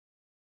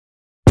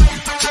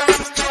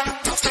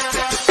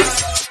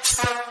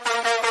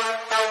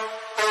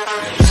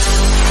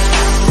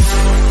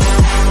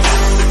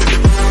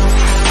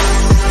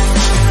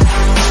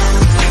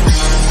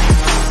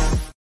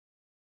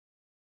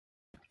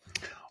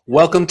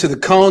Welcome to the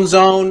Cohn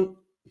Zone.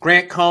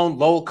 Grant Cohn,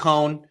 Lowell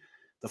Cohn.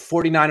 The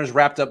 49ers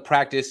wrapped up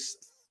practice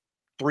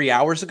 3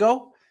 hours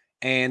ago.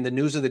 And the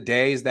news of the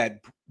day is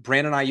that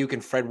Brandon Ayuk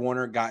and Fred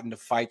Warner got into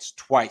fights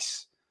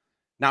twice.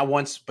 Not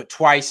once, but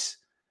twice.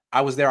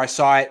 I was there. I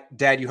saw it.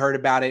 Dad, you heard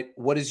about it.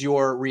 What is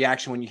your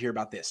reaction when you hear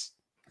about this?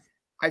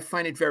 I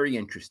find it very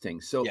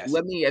interesting. So Yes.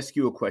 Let me ask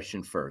you a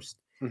question first.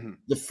 Mm-hmm.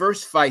 The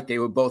first fight, they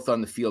were both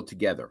on the field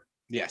together.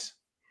 Yes.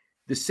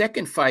 The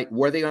second fight,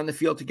 were they on the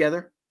field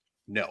together?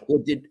 No. Or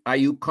did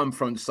Ayuk come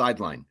from the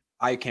sideline?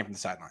 Ayuk came from the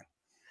sideline.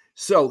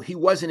 So he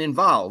wasn't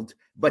involved,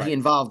 but he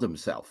involved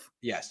himself.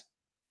 Yes.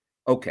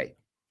 Okay.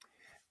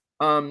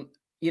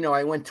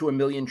 I went to a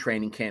million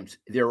training camps.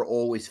 There are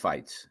always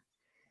fights.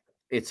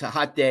 It's a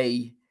hot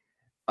day.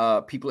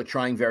 People are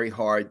trying very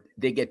hard.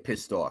 They get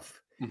pissed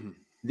off. Mm-hmm.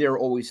 There are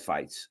always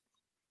fights.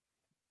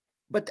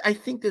 But I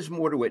think there's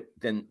more to it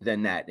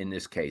than that in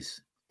this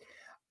case.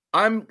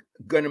 I'm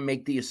going to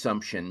make the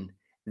assumption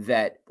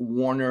that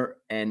Warner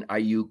and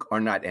Ayuk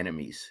are not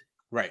enemies.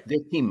 Right. They're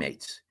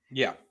teammates.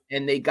 Yeah.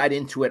 And they got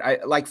into it.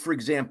 For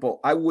example,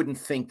 I wouldn't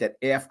think that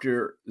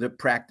after the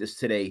practice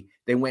today,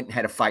 they went and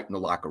had a fight in the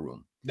locker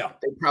room. No.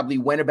 They probably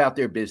went about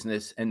their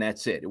business and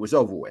that's it. It was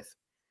over with.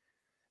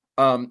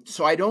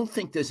 So I don't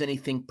think there's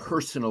anything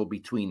personal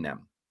between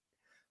them.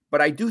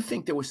 But I do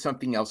think there was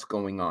something else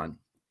going on.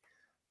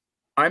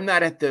 I'm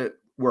not at the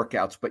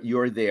workouts, but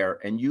you're there,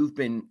 and you've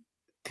been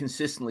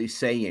consistently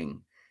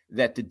saying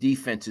that the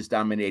defense is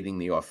dominating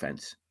the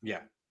offense.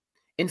 Yeah.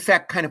 In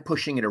fact, kind of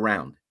pushing it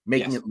around,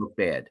 making it look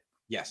bad.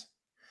 Yes.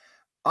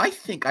 I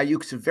think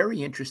Ayuk's a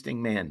very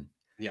interesting man.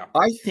 Yeah.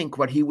 I think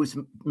what he was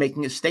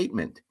making a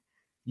statement.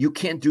 You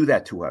can't do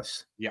that to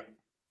us. Yeah.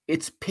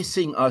 It's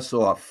pissing us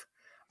off.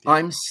 Yeah.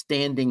 I'm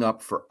standing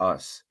up for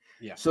us.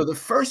 Yeah. So the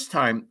first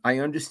time, I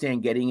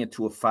understand getting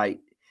into a fight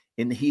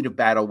in the heat of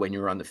battle when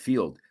you're on the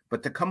field,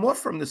 but to come off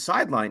from the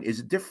sideline is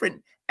a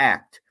different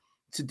act.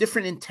 It's a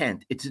different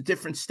intent. It's a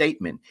different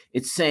statement.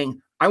 It's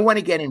saying, I want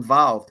to get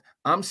involved.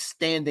 I'm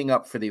standing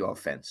up for the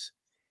offense.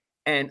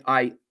 And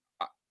I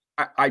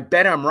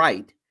bet I'm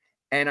right.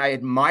 And I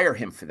admire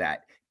him for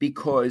that,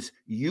 because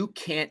you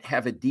can't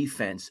have a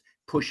defense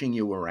pushing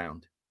you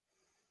around.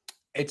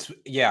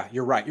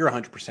 You're right. You're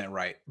 100%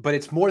 right. But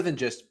it's more than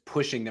just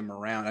pushing them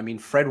around. I mean,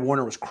 Fred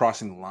Warner was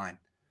crossing the line.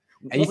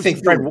 And you think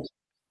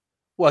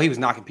he was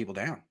knocking people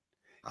down.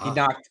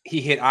 He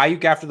hit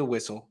Ayuk after the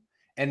whistle.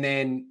 And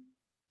then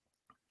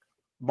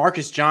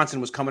Marcus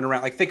Johnson was coming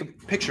around.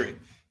 Picture it.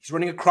 He's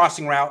running a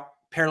crossing route,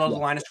 parallel to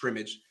the line of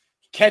scrimmage.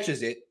 He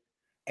catches it.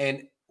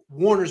 And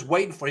Warner's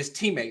waiting for his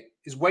teammate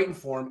is waiting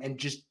for him and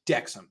just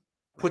decks him,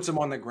 puts him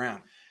on the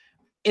ground.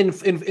 In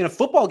a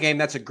football game,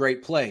 that's a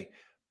great play.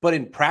 But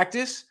in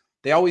practice,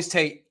 they always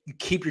you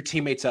keep your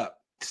teammates up,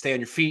 stay on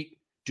your feet,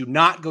 do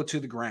not go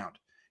to the ground.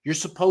 You're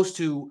supposed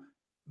to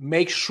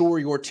make sure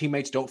your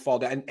teammates don't fall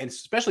down and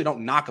especially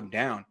don't knock them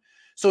down.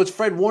 So it's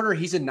Fred Warner.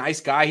 He's a nice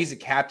guy. He's a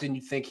captain.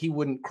 You'd think he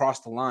wouldn't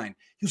cross the line.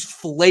 He was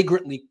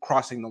flagrantly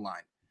crossing the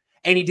line.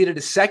 And he did it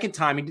a second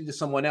time. He did it to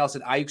someone else,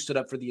 and Ayuk stood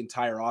up for the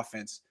entire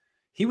offense.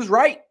 He was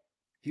right.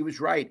 He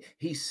was right.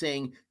 He's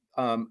saying,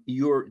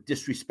 you're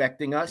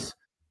disrespecting us.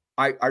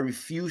 I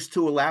refuse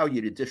to allow you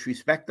to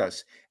disrespect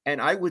us.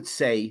 And I would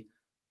say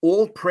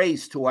all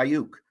praise to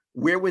Ayuk.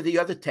 Where were the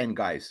other 10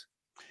 guys?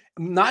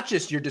 Not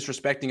just you're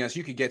disrespecting us.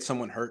 You could get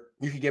someone hurt.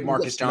 You could get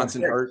Marcus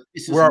Johnson hurt.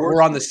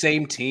 We're on the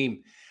same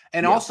team.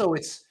 And also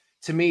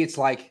to me, it's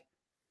like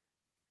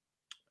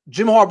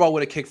Jim Harbaugh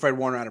would have kicked Fred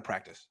Warner out of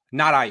practice,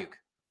 not Ayuk.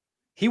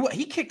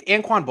 He kicked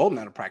Anquan Bolden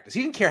out of practice.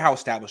 He didn't care how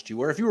established you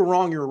were. If you were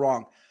wrong, you were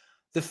wrong.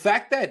 The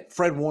fact that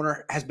Fred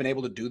Warner has been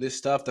able to do this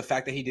stuff, the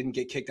fact that he didn't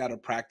get kicked out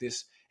of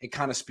practice, it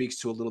kind of speaks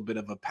to a little bit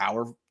of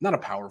not a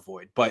power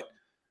void, but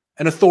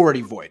an authority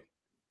void.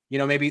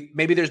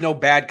 Maybe there's no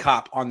bad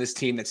cop on this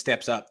team that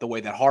steps up the way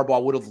that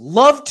Harbaugh would have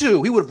loved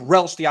to. He would have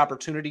relished the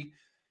opportunity.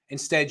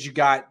 Instead, you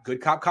got good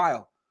cop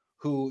Kyle,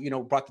 who,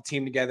 brought the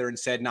team together and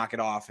said, knock it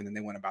off. And then they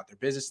went about their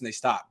business and they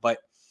stopped. But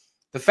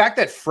the fact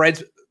that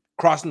Fred's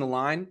crossing the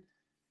line,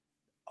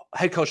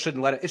 head coach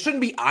shouldn't let it. It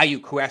shouldn't be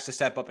Ayuk who has to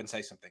step up and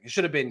say something. It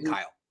should have been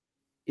Kyle.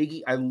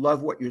 Iggy, I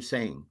love what you're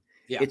saying.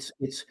 Yeah.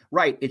 It's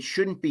right. It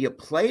shouldn't be a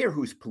player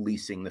who's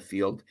policing the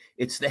field.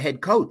 It's the head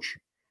coach.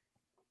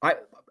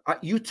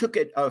 You took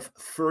it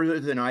further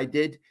than I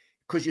did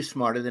because you're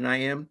smarter than I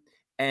am.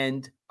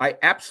 And I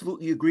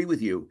absolutely agree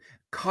with you.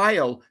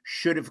 Kyle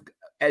should have,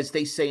 as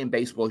they say in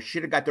baseball,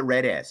 should have got the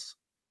red ass.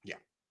 Yeah.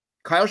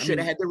 Kyle should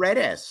have had the red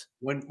ass.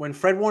 When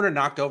Fred Warner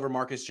knocked over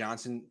Marcus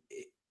Johnson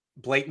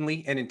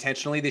blatantly and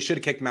intentionally, they should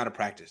have kicked him out of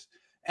practice.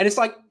 And it's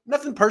like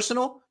nothing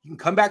personal. You can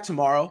come back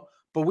tomorrow,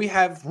 but we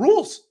have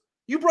rules.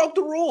 You broke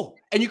the rule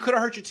and you could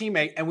have hurt your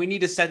teammate. And we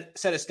need to set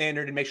a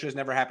standard and make sure this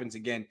never happens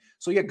again.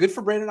 So yeah, good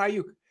for Brandon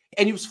Ayuk.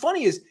 And what's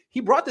funny is he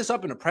brought this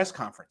up in a press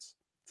conference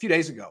a few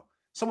days ago.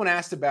 Someone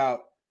asked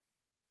about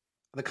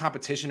the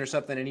competition or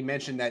something, and he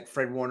mentioned that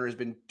Fred Warner has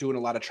been doing a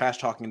lot of trash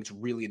talking and it's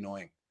really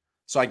annoying.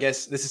 So I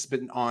guess this has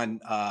been on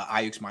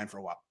Ayuk's mind for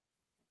a while.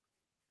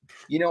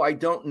 I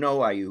don't know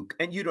Ayuk,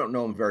 and you don't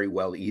know him very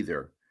well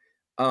either.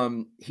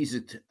 He's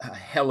a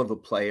hell of a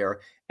player,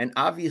 and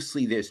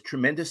obviously there's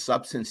tremendous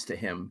substance to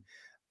him.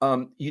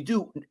 You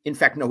do, in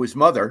fact, know his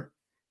mother,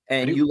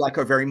 and you like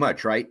her very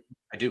much, right?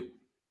 I do.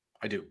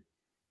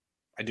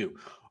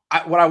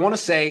 What I want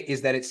to say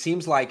is that it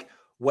seems like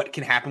what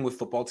can happen with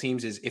football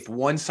teams is if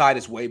one side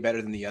is way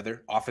better than the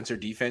other, offense or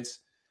defense,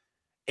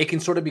 it can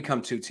sort of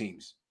become two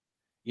teams.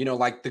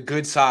 Like the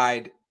good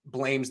side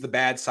blames the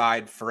bad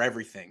side for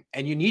everything.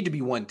 And you need to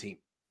be one team.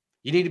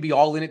 You need to be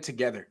all in it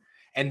together.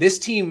 And this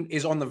team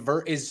is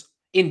is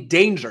in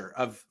danger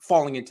of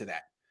falling into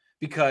that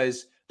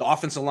because the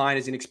offensive line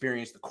is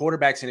inexperienced. The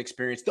quarterback's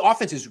inexperienced. The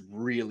offense is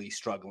really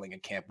struggling in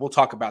camp. We'll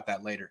talk about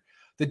that later.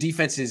 The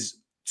defense is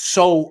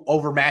so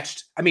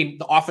overmatched. I mean,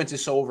 the offense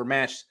is so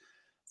overmatched.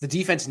 The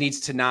defense needs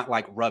to not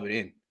rub it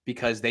in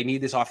because they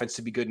need this offense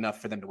to be good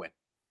enough for them to win.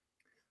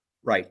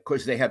 Right,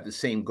 because they have the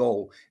same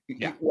goal.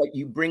 Yeah. What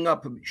you bring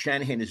up,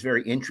 Shanahan, is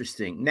very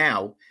interesting.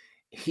 Now,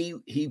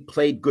 he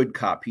played good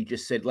cop. He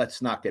just said,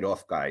 let's knock it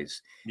off,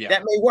 guys. Yeah.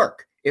 That may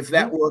work. If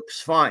that works,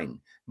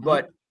 fine.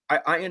 But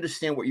I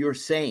understand what you're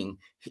saying.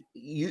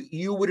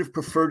 You would have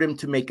preferred him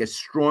to make a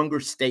stronger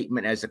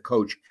statement as a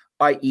coach,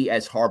 i.e.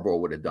 as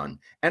Harbaugh would have done.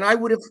 And I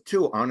would have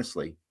too,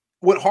 honestly.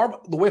 The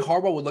way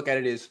Harbaugh would look at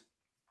it is,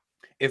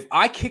 if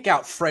I kick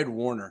out Fred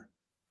Warner,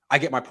 I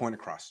get my point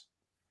across.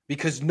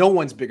 Because no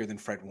one's bigger than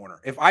Fred Warner.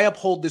 If I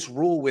uphold this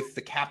rule with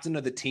the captain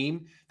of the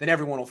team, then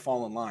everyone will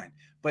fall in line.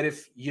 But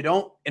if you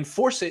don't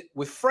enforce it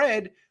with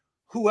Fred,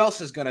 who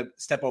else is going to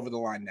step over the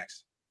line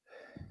next?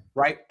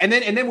 Right? And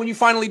then when you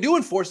finally do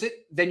enforce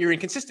it, then you're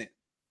inconsistent.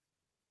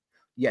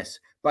 Yes.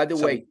 By the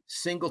way,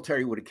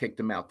 Singletary would have kicked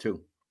him out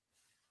too.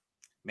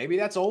 Maybe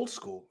that's old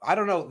school. I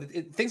don't know.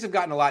 Things have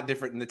gotten a lot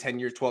different in the 10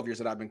 years, 12 years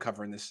that I've been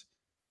covering this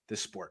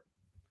sport.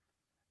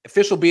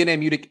 Official B&M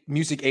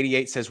Music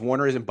 88 says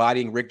Warner is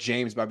embodying Rick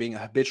James by being a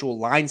habitual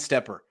line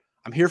stepper.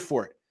 I'm here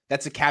for it.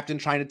 That's a captain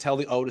trying to tell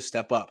the O to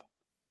step up.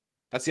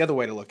 That's the other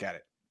way to look at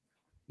it.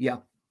 Yeah.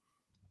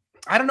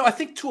 I don't know. I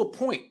think to a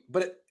point,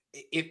 but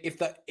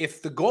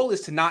if the goal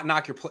is to not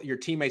knock your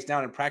teammates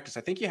down in practice,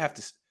 I think you have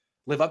to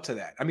live up to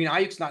that. I mean,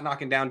 Ayuk's not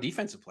knocking down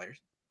defensive players.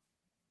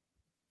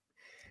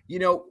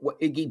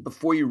 Iggy,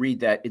 before you read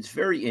that, it's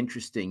very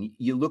interesting.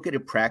 You look at a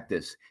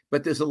practice,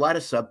 but there's a lot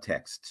of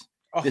subtexts.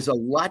 Oh. There's a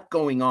lot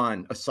going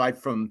on aside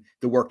from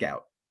the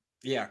workout.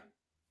 Yeah.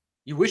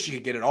 You wish you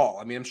could get it all.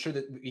 I mean, I'm sure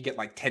that you get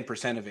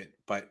 10% of it,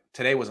 but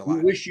today was a lot.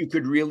 You wish you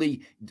could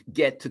really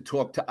get to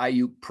talk to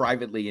Ayuk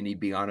privately and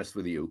he'd be honest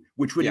with you,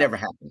 which would never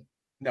happen.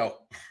 No.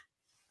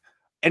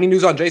 Any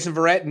news on Jason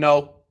Verrett?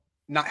 No,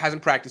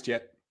 hasn't practiced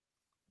yet.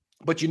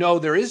 But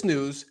there is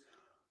news.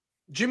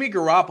 Jimmy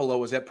Garoppolo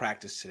was at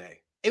practice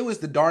today. It was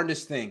the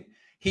darndest thing.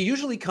 He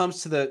usually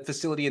comes to the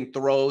facility and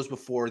throws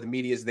before the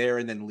media is there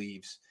and then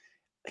leaves.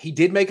 He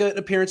did make an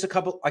appearance a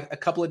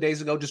couple of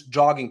days ago, just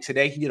jogging.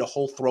 Today, he did a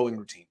whole throwing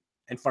routine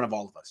in front of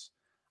all of us.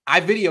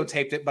 I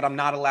videotaped it, but I'm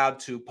not allowed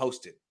to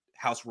post it.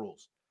 House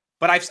rules.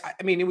 But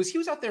he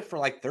was out there for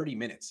 30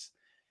 minutes.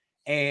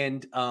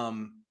 And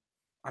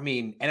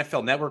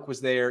NFL Network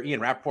was there.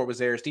 Ian Rappaport was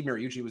there. Steve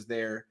Mariucci was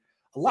there.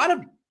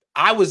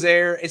 I was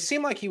there. It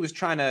seemed like he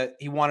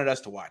wanted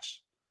us to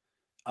watch.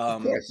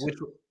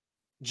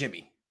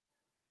 Jimmy.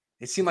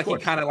 It seemed like he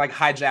kind of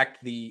hijacked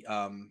the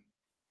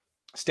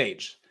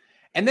stage.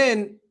 And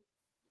then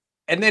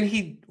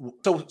he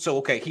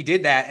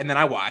did that, and then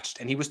I watched,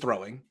 and he was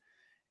throwing,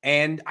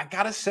 and I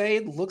gotta say,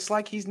 it looks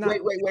like he's not.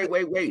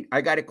 Wait! I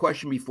got a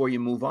question before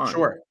you move on.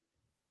 Sure.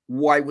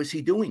 Why was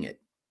he doing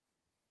it?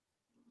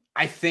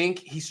 I think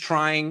he's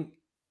trying.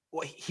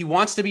 He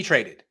wants to be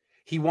traded.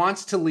 He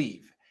wants to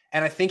leave,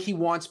 and I think he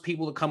wants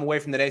people to come away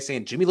from the day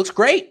saying, "Jimmy looks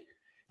great.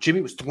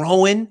 Jimmy was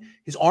throwing.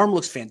 His arm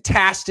looks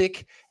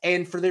fantastic."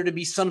 And for there to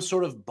be some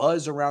sort of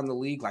buzz around the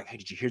league, hey,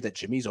 did you hear that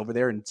Jimmy's over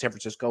there in San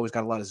Francisco? He's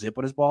got a lot of zip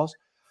on his balls.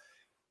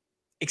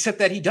 Except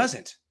that he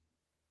doesn't.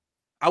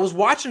 I was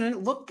watching and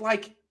it looked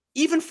like,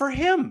 even for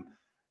him,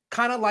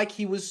 kind of like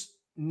he was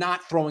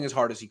not throwing as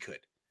hard as he could.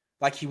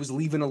 Like he was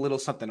leaving a little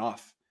something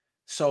off.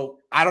 So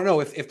I don't know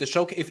if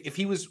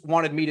he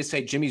wanted me to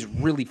say Jimmy's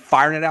really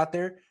firing it out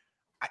there.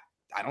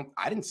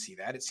 I didn't see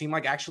that. It seemed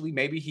like actually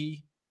maybe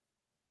he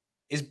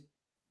is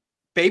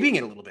babying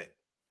it a little bit.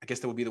 I guess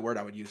that would be the word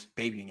I would use,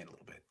 babying it a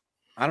little bit.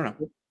 I don't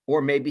know.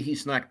 Or maybe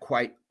he's not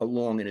quite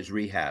along in his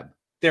rehab.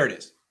 There it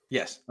is.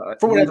 Yes.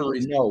 For whatever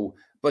reason. No,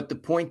 but the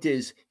point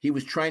is he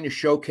was trying to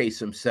showcase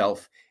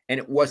himself, and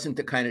it wasn't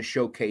the kind of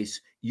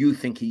showcase you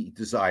think he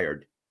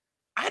desired.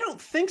 I don't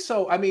think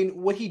so. I mean,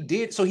 what he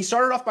did, so he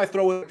started off by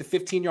throwing the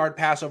 15-yard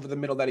pass over the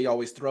middle that he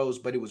always throws,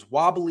 but it was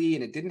wobbly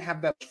and it didn't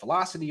have that much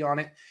velocity on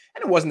it,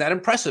 and it wasn't that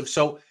impressive.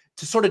 So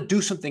to sort of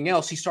do something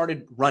else, he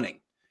started running.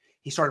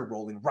 He started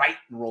rolling right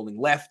and rolling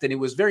left, and it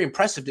was very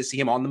impressive to see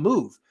him on the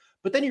move.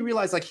 But then you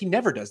realize, he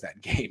never does that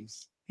in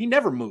games. He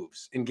never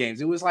moves in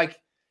games. It was like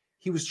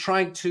he was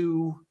trying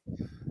to,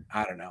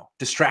 I don't know,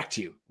 distract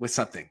you with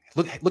something.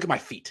 Look at my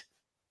feet.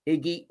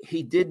 Iggy,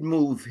 he did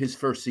move his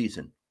first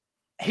season.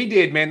 He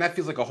did, man. That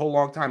feels like a whole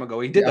long time ago.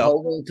 He did, a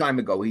whole long time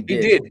ago. He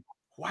did.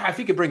 Wow, if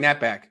he could bring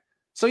that back.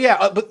 So,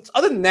 yeah, but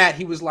other than that,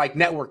 he was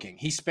networking.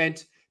 He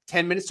spent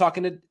 10 minutes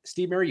talking to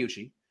Steve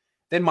Mariucci.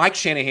 Then Mike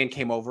Shanahan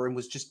came over and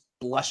was just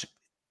blushing.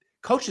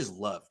 Coaches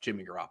love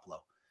Jimmy Garoppolo.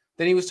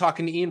 Then he was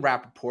talking to Ian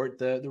Rappaport,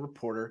 the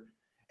reporter.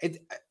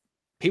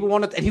 People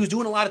wanted, and he was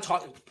doing a lot of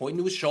talking, pointing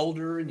to his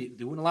shoulder and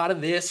doing a lot of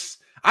this.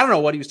 I don't know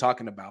what he was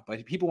talking about,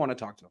 but people want to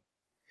talk to him.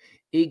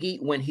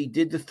 Iggy, when he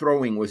did the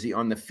throwing, was he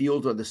on the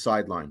field or the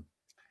sideline?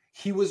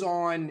 He was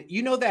on,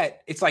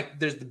 that it's like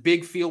there's the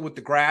big field with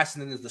the grass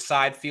and then there's the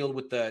side field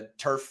with the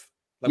turf.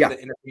 Like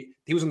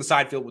he was on the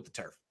side field with the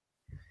turf.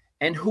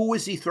 And who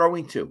was he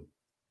throwing to?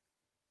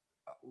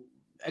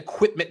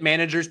 Equipment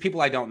managers,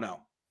 people I don't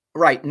know.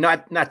 Right,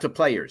 not to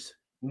players.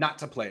 Not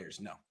to players,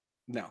 no.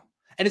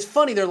 And it's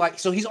funny, they're like,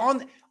 so he's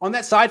on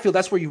that side field,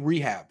 that's where you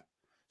rehab.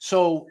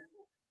 So,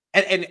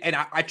 and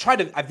I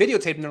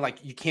videotaped him, they're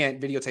like, you can't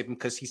videotape him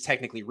because he's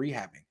technically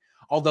rehabbing.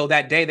 Although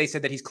that day they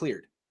said that he's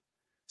cleared.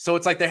 So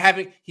it's like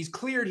he's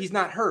cleared, he's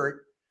not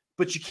hurt,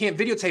 but you can't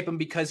videotape him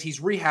because he's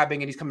rehabbing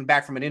and he's coming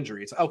back from an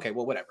injury. It's okay,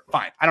 well, whatever,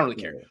 fine. I don't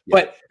really care. Yeah.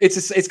 But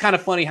it's kind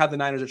of funny how the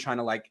Niners are trying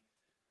to like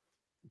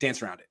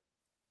dance around it.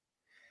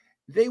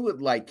 They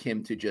would like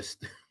him to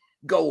just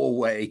go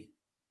away.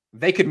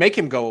 They could make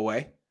him go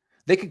away.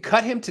 They could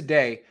cut him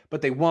today,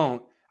 but they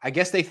won't. I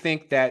guess they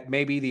think that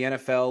maybe the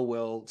NFL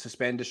will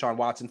suspend Deshaun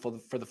Watson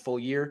for the full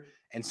year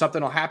and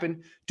something will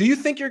happen. Do you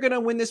think you're going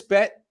to win this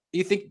bet? Do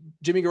you think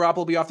Jimmy Garoppolo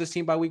will be off this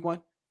team by week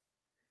 1?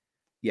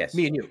 Yes.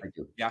 Me and you. I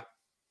do. Yeah.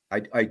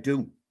 I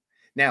do.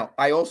 Now,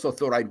 I also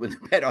thought I'd win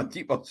the bet on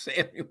Deebo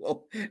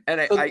Samuel,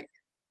 and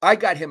I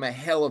got him a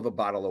hell of a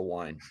bottle of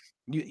wine.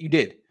 You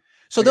did.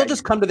 So they'll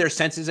just come to their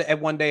senses at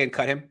one day and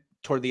cut him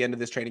toward the end of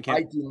this training camp?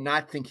 I do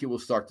not think he will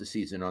start the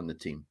season on the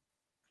team.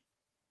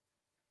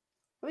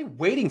 What are they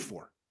waiting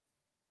for?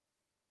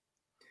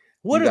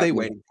 What are they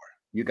waiting for?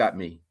 You got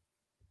me.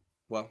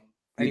 Well,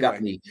 anyway. You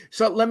got me.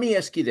 So let me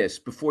ask you this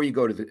before you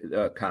go to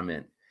the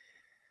comment.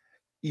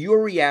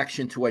 Your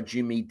reaction to what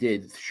Jimmy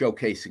did,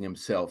 showcasing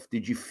himself,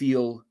 did you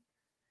feel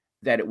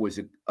that it was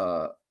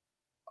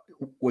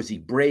was he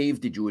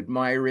brave? Did you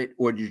admire it?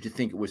 Or did you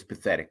think it was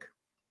pathetic?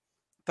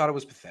 I thought it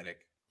was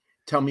pathetic.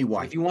 Tell me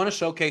why. If you want to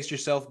showcase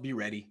yourself, be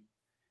ready.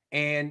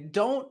 And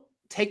don't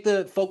take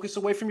the focus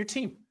away from your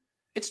team.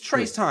 It's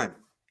Trey's time.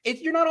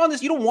 You're not on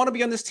this. You don't want to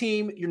be on this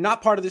team. You're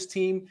not part of this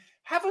team.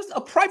 Have a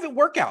private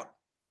workout.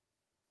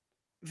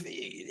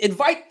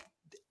 Invite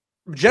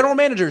general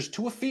managers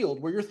to a field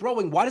where you're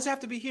throwing. Why does it have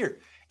to be here?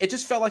 It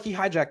just felt like he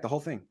hijacked the whole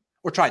thing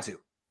or tried to.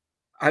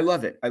 I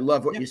love it. I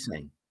love what you're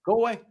saying. Go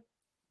away.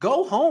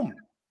 Go home.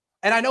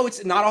 And I know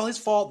it's not all his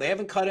fault. They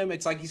haven't cut him.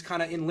 It's like he's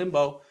kind of in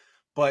limbo.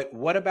 But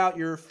what about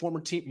your former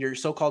team, your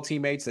so-called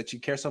teammates that you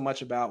care so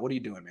much about? What are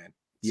you doing, man?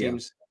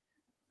 Seems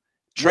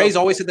Trey's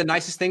always said the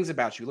nicest things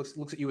about you. Looks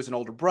at you as an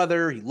older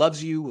brother. He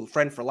loves you, a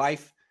friend for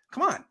life.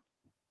 Come on.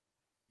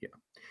 Yeah.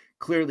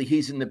 Clearly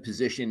he's in the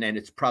position, and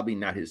it's probably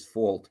not his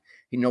fault.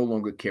 He no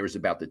longer cares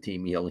about the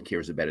team. He only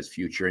cares about his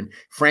future. And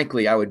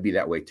frankly, I would be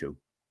that way too.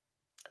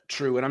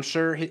 True. And I'm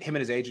sure him and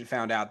his agent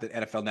found out that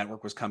NFL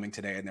Network was coming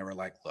today, and they were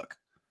like, look,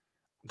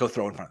 go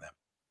throw in front of them.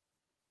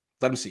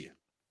 Let them see you.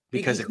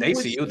 Because if they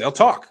see you, they'll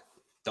talk.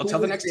 They'll tell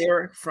the next team.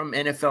 From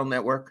NFL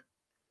Network?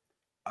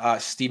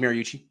 Steve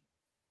Mariucci.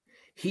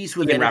 He's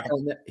with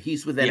NFL.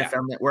 He's with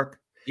NFL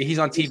Network. Yeah, he's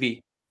on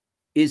TV.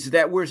 Is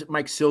that where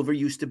Mike Silver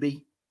used to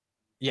be?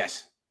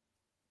 Yes,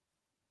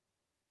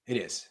 it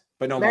is,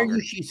 but no longer.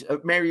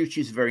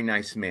 Mariucci's a very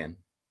nice man.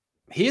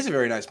 He is a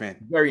very nice man.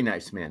 Very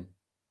nice man.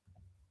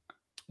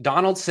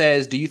 Donald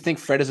says, "Do you think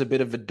Fred has a bit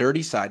of a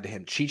dirty side to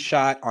him? Cheat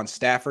shot on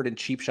Stafford and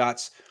cheap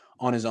shots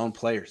on his own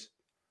players."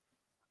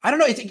 I don't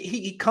know.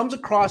 He comes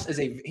across as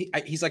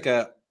he's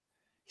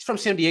from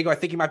San Diego. I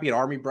think he might be an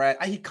Army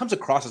brat. He comes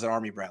across as an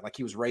Army brat, like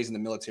he was raised in the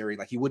military,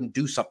 like he wouldn't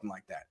do something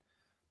like that.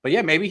 But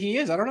yeah, maybe he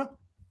is. I don't know.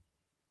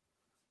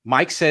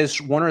 Mike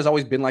says Warner has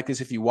always been like this.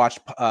 If you watch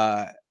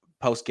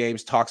post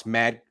games, talks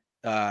mad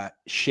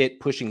shit,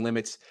 pushing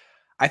limits.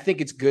 I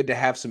think it's good to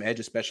have some edge,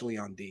 especially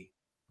on D.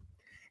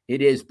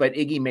 It is, but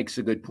Iggy makes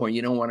a good point.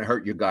 You don't want to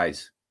hurt your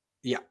guys.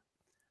 Yeah.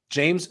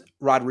 James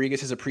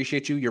Rodriguez says,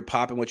 appreciate you, your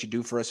pop, and what you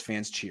do for us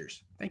fans.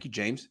 Cheers. Thank you,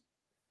 James.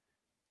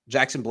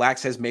 Jackson Black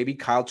says, maybe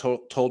Kyle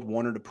told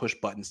Warner to push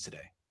buttons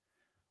today.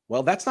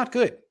 Well, that's not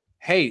good.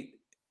 Hey,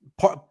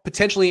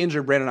 potentially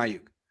injured Brandon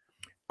Ayuk.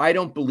 I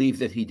don't believe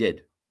that he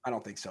did. I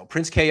don't think so.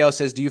 Prince KO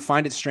says, do you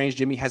find it strange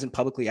Jimmy hasn't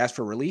publicly asked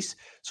for a release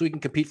so he can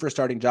compete for a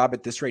starting job?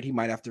 At this rate, he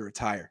might have to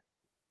retire.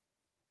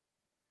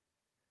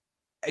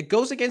 It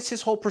goes against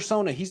his whole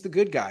persona. He's the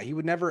good guy. He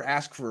would never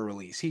ask for a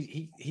release.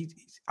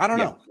 I don't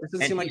know. It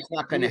doesn't seem like he's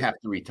not going to have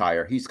to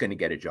retire. He's going to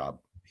get a job.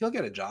 He'll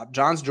get a job.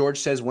 Johns George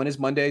says, when is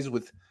Mondays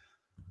with,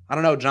 I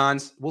don't know,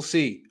 Johns. We'll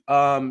see.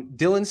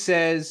 Dylan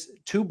says,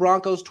 2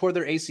 Broncos tore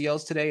their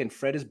ACLs today and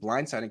Fred is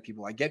blindsiding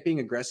people. I get being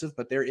aggressive,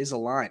 but there is a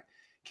line.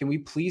 Can we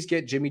please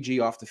get Jimmy G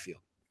off the field?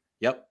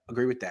 Yep.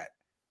 Agree with that.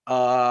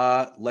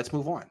 Let's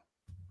move on.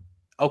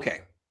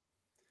 Okay.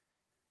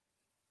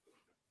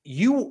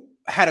 You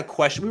had a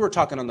question. We were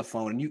talking on the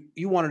phone, and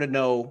you wanted to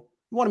know.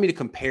 You wanted me to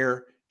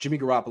compare Jimmy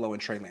Garoppolo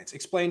and Trey Lance.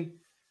 Explain.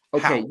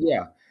 Okay, how.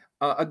 Yeah.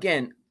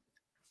 Again,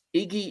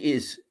 Iggy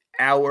is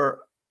our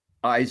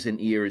eyes and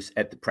ears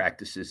at the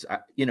practices.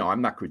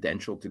 I'm not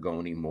credentialed to go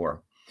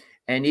anymore.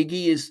 And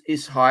Iggy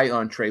is high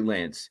on Trey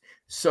Lance.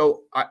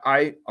 So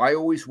I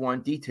always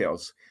want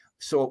details.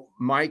 So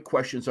my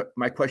question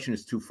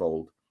is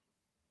twofold.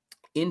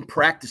 In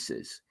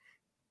practices,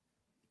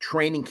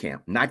 training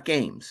camp, not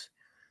games,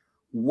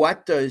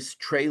 what does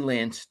Trey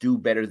Lance do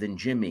better than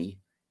Jimmy?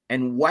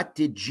 And what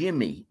did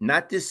Jimmy,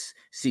 not this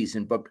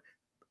season, but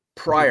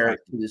prior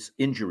to this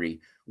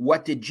injury,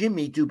 what did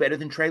Jimmy do better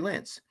than Trey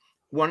Lance?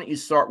 Why don't you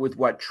start with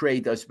what Trey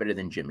does better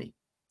than Jimmy?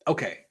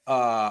 Okay.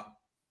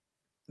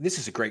 This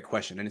is a great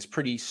question, and it's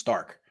pretty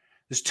stark.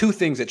 There's two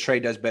things that Trey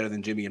does better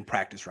than Jimmy in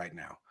practice right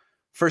now.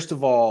 First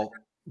of all,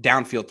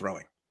 downfield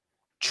throwing.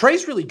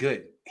 Trey's really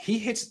good. He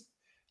hits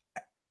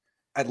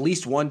at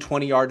least one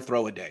 20-yard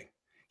throw a day.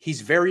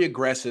 He's very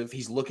aggressive.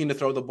 He's looking to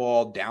throw the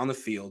ball down the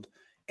field.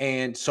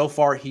 And so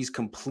far, he's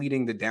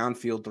completing the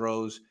downfield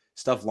throws,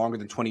 stuff longer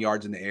than 20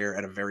 yards in the air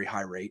at a very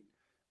high rate.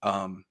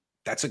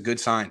 That's a good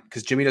sign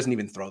because Jimmy doesn't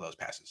even throw those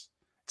passes.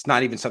 It's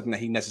not even something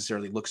that he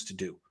necessarily looks to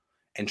do.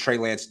 And Trey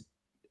Lance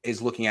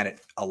is looking at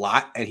it a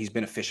lot, and he's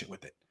been efficient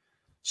with it.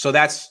 So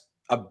that's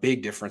a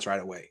big difference right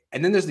away.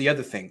 And then there's the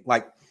other thing.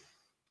 Like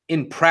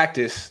in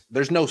practice,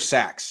 there's no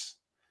sacks,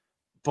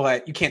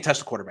 but you can't touch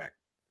the quarterback.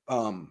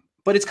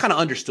 But it's kind of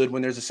understood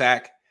when there's a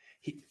sack.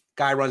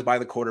 Guy runs by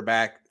the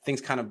quarterback,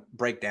 things kind of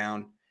break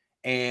down,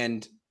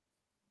 and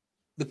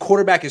the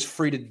quarterback is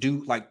free to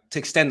to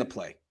extend the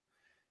play,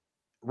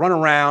 run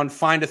around,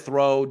 find a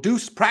throw,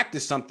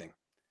 practice something.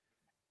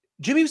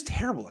 Jimmy was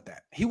terrible at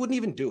that. He wouldn't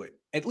even do it,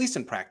 at least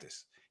in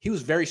practice. He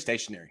was very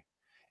stationary.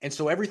 And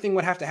so everything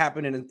would have to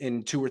happen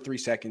in 2 or 3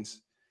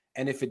 seconds.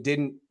 And if it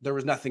didn't, there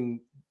was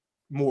nothing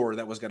more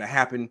that was going to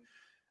happen.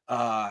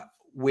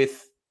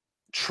 With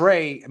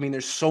Trey, I mean,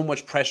 there's so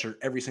much pressure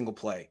every single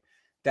play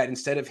that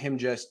instead of him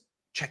just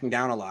checking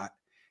down a lot,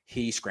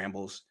 he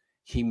scrambles,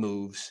 he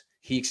moves,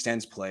 he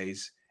extends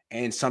plays,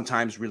 and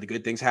sometimes really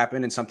good things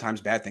happen and sometimes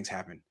bad things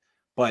happen.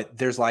 But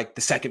there's like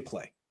the second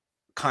play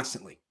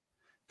constantly.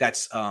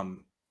 That's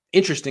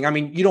interesting. I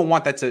mean, you don't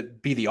want that to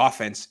be the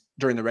offense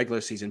during the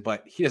regular season,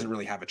 but he doesn't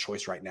really have a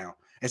choice right now.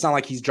 It's not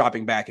like he's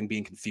dropping back and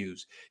being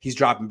confused. He's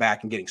dropping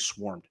back and getting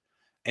swarmed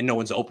and no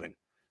one's open.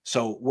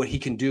 So what he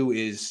can do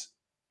is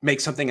make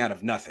something out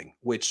of nothing,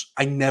 which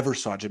I never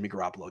saw Jimmy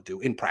Garoppolo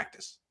do in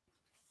practice.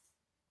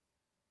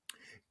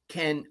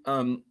 Can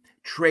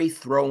Trey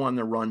throw on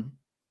the run?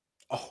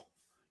 Oh,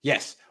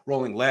 yes.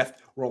 Rolling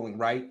left, rolling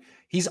right.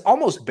 He's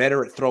almost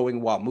better at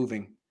throwing while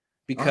moving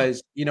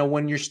because,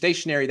 when you're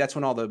stationary, that's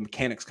when all the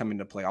mechanics come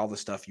into play, all the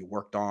stuff you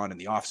worked on in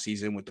the off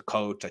season with the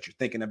coach that you're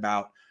thinking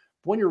about.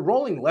 But when you're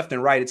rolling left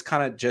and right, it's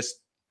kind of just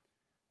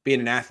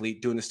being an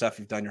athlete, doing the stuff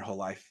you've done your whole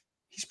life.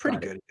 He's pretty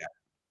good at that.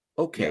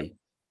 Okay. Yeah.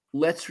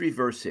 Let's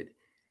reverse it.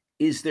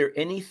 Is there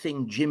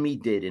anything Jimmy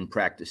did in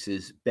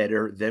practices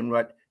better than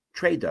what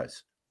Trey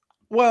does?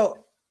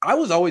 Well, I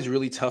was always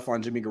really tough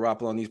on Jimmy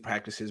Garoppolo in these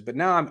practices, but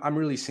now I'm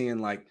really seeing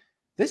like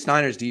this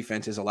Niners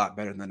defense is a lot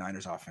better than the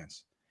Niners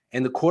offense.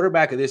 And the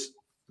quarterback of this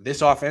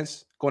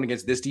offense going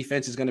against this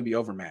defense is going to be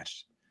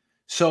overmatched.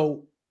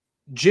 So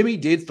Jimmy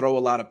did throw a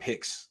lot of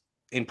picks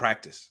in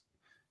practice.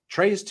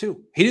 Trey is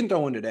too. He didn't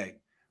throw one today,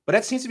 but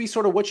that seems to be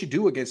sort of what you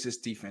do against this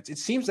defense. It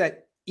seems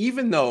that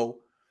even though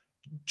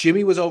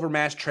Jimmy was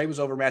overmatched, Trey was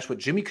overmatched, what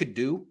Jimmy could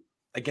do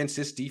against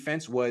this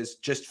defense was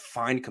just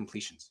find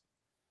completions.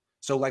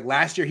 So like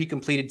last year, he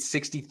completed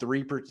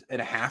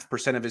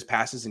 63.5% of his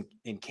passes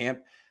in camp.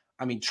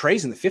 I mean,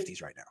 Trey's in the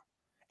 50s right now.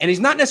 And he's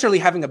not necessarily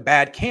having a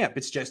bad camp.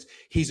 It's just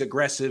he's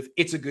aggressive.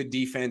 It's a good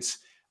defense.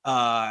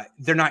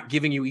 They're not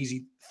giving you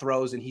easy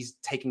throws, and he's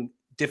taking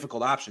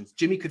difficult options.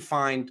 Jimmy could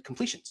find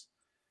completions.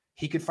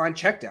 He could find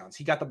checkdowns.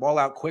 He got the ball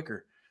out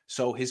quicker,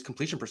 so his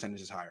completion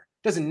percentage is higher.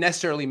 Doesn't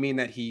necessarily mean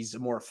that he's a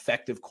more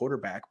effective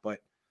quarterback, but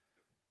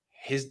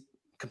his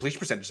completion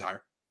percentage is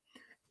higher.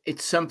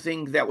 It's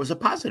something that was a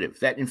positive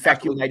that, in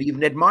fact, you might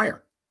even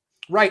admire.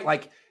 Right.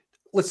 Like,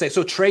 let's say,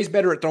 so Trey's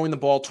better at throwing the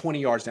ball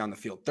 20 yards down the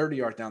field, 30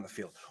 yards down the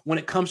field. When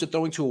it comes to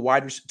throwing to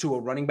a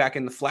running back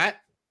in the flat,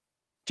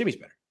 Jimmy's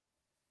better.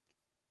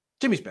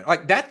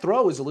 Like, that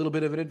throw is a little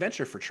bit of an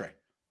adventure for Trey,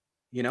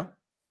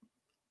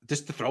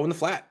 just to throw in the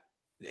flat.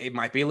 It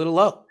might be a little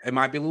low. It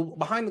might be a little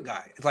behind the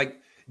guy. It's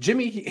like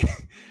Jimmy,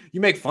 you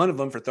make fun of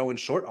him for throwing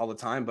short all the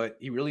time, but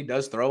he really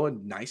does throw a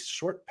nice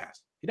short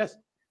pass. He does.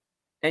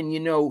 And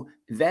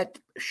that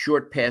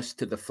short pass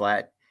to the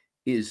flat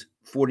is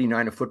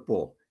 49er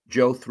football.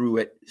 Joe threw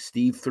it.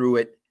 Steve threw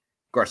it.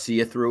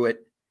 Garcia threw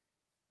it.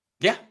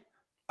 Yeah.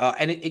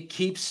 And it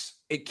keeps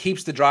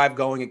the drive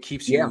going. It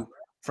keeps you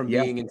from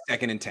being in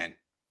 2nd and 10.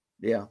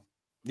 Yeah.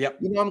 Yep.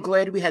 I'm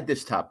glad we had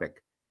this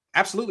topic.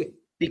 Absolutely.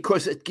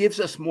 Because it gives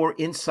us more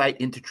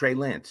insight into Trey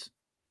Lance.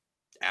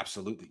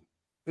 Absolutely.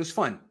 It was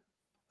fun.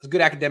 It was a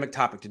good academic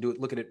topic to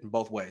look at it in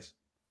both ways.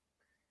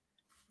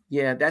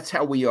 Yeah, that's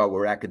how we are.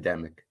 We're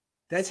academic.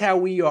 That's how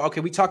we are.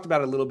 Okay, we talked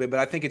about it a little bit, but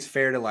I think it's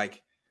fair to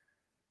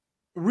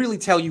really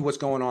tell you what's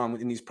going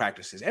on in these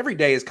practices. Every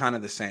day is kind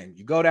of the same.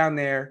 You go down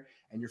there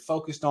and you're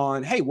focused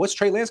on, hey, what's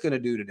Trey Lance going to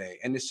do today?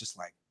 And it's just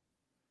like,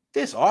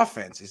 this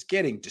offense is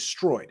getting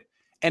destroyed.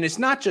 And it's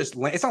not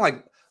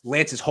like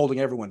Lance is holding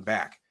everyone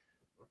back.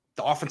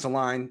 The offensive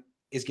line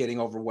is getting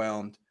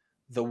overwhelmed.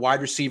 The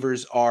wide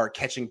receivers are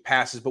catching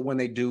passes, but when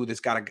they do, there's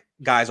got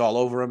guys all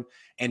over them.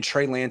 And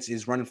Trey Lance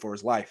is running for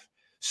his life.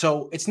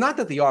 So it's not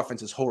that the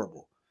offense is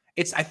horrible.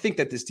 I think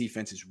that this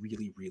defense is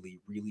really, really,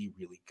 really,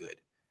 really good.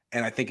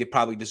 And I think it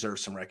probably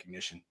deserves some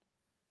recognition.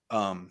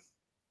 I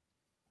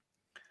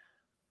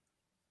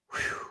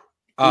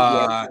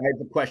have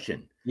a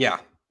question. Yeah.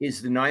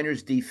 Is the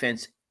Niners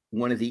defense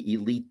one of the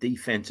elite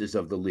defenses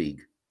of the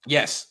league?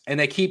 Yes. And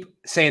they keep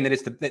saying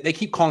that they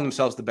keep calling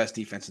themselves the best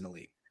defense in the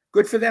league.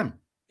 Good for them.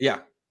 Yeah.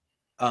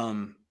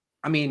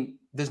 I mean,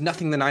 there's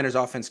nothing the Niners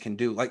offense can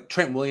do. Like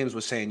Trent Williams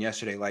was saying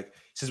yesterday, like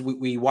he says,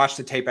 we watch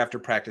the tape after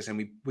practice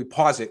and we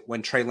pause it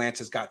when Trey Lance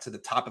has got to the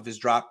top of his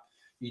drop.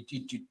 You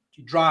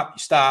drop, you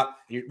stop,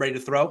 and you're ready to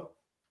throw.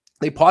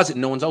 They pause it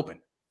and no one's open.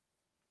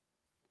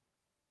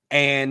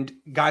 And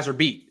guys are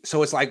beat.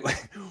 So it's like,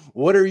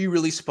 what are you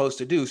really supposed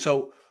to do?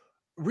 So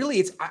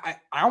really, I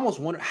almost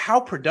wonder how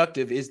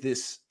productive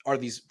are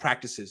these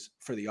practices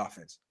for the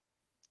offense?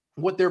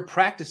 What they're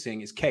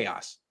practicing is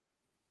chaos.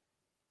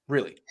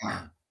 Really.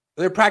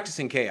 They're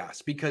practicing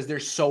chaos because they're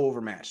so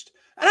overmatched.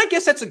 And I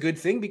guess that's a good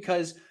thing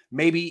because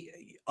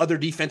maybe other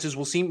defenses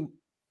will seem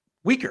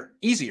weaker,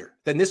 easier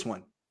than this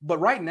one. But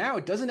right now,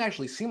 it doesn't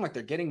actually seem like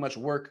they're getting much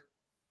work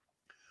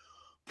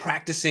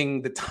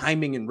practicing the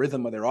timing and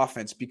rhythm of their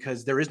offense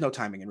because there is no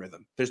timing and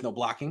rhythm. There's no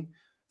blocking.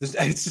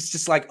 It's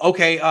just like,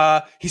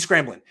 okay, he's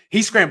scrambling.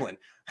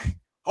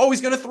 Oh,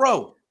 he's going to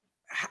throw.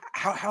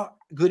 How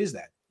good is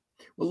that?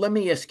 Well, let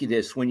me ask you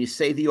this. When you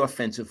say the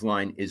offensive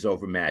line is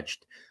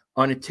overmatched,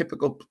 on a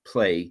typical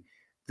play,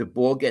 the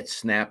ball gets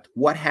snapped.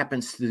 What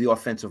happens to the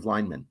offensive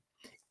lineman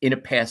in a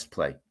pass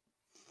play?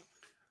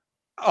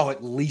 Oh,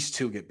 at least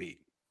 2 get beat.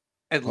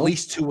 At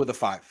least 2 of the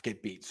 5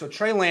 get beat. So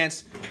Trey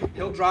Lance,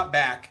 he'll drop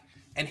back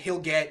and he'll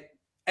get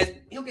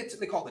to,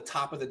 they call it the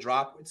top of the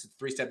drop. It's a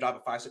 3-step drop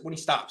at 5 steps. When he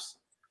stops,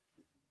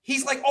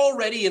 he's like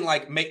already in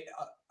like,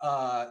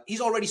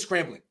 he's already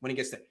scrambling when he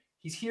gets there.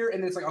 He's here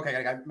and it's like, okay,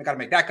 I got to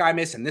make that guy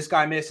miss and this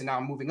guy miss. And now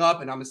I'm moving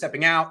up and I'm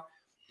stepping out.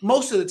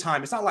 Most of the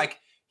time, it's not like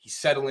he's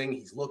settling,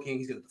 he's looking,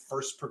 he's got the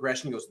first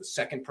progression, he goes to the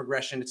second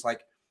progression. It's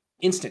like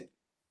instant.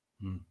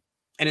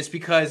 And it's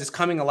because it's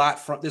coming a lot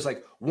from, there's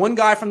like one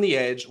guy from the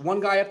edge, one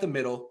guy up the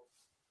middle.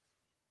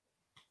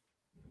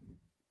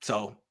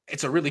 So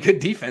it's a really good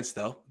defense,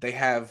 though. They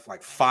have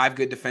like 5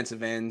 good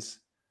defensive ends.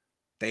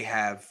 They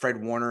have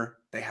Fred Warner.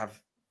 They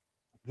have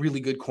really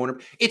good corner.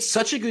 It's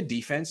such a good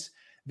defense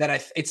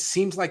that it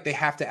seems like they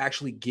have to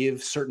actually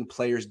give certain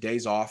players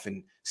days off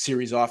and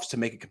series offs to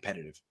make it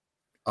competitive.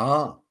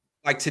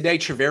 Like today,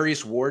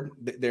 Trevarius Ward,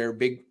 their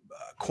big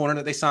corner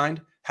that they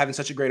signed, having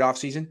such a great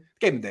offseason,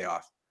 gave him a day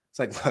off. It's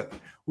like, look,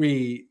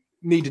 we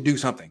need to do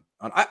something.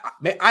 I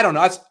don't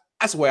know.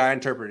 That's the way I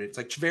interpret it. It's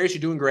like, Trevarius,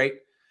 you're doing great.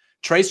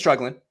 Trey's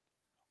struggling.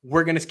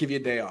 We're going to give you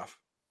a day off.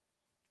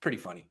 Pretty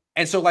funny.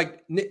 And so,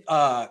 like,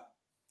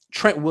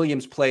 Trent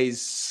Williams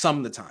plays some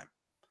of the time.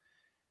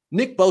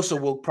 Nick Bosa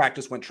will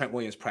practice when Trent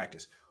Williams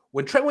practices.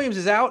 When Trent Williams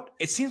is out,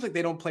 it seems like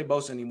they don't play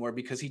Bosa anymore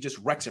because he just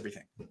wrecks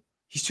everything.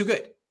 He's too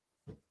good.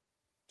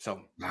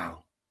 So,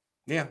 wow.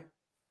 Yeah.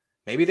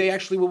 Maybe they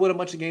actually will win a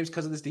bunch of games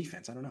because of this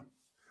defense. I don't know.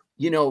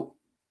 You know,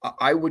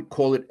 I would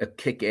call it a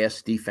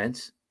kick-ass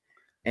defense.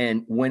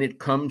 And when it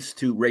comes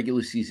to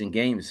regular season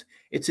games,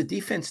 it's a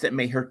defense that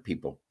may hurt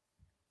people.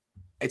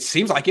 It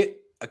seems like it.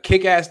 A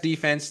kick-ass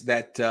defense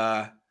that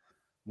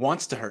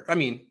wants to hurt. I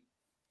mean,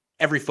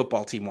 every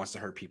football team wants to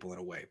hurt people in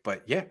a way.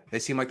 But, yeah, they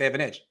seem like they have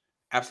an edge.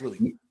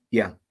 Absolutely.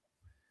 Yeah.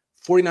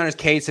 49ers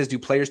Cade says, do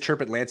players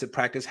chirp at Lance at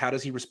practice? How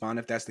does he respond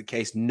if that's the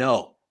case?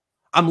 No.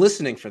 I'm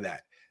listening for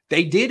that.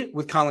 They did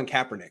with Colin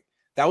Kaepernick.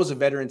 That was a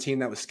veteran team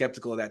that was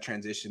skeptical of that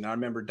transition. I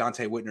remember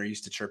Dante Whitner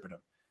used to chirp at him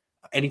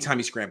anytime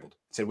he scrambled.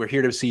 Said, we're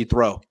here to see you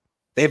throw.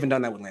 They haven't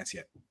done that with Lance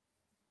yet.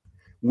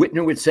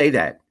 Whitner would say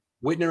that.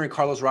 Whitner and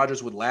Carlos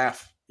Rogers would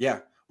laugh. Yeah.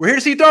 We're here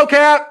to see you throw,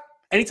 Cap.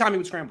 Anytime he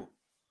would scramble.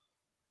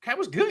 Cap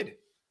was good.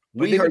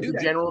 We heard the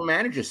general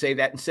manager say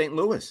that in St.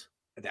 Louis.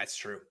 That's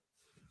true.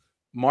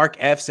 Mark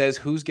F says,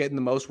 who's getting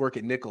the most work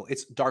at nickel?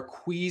 It's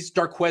Darquez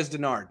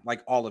Denard,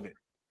 like all of it.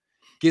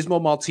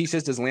 Gizmo Maltese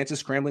says, does Lance's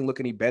scrambling look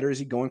any better? Is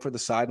he going for the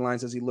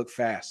sidelines? Does he look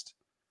fast?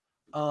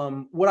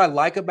 What I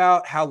like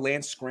about how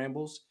Lance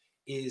scrambles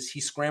is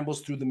he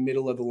scrambles through the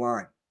middle of the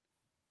line.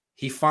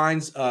 He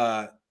finds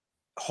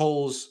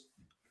holes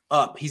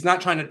up. He's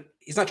not trying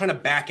to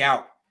back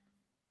out.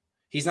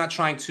 He's not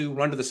trying to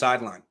run to the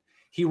sideline.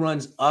 He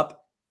runs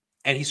up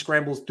and he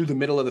scrambles through the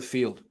middle of the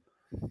field.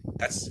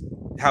 That's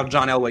how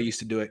John Elway used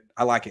to do it.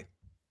 I like it.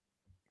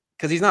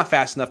 Because he's not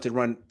fast enough to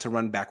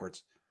run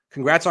backwards.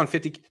 Congrats on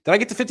 50. Did I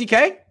get to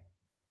 50K?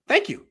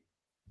 Thank you.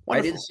 Wonderful.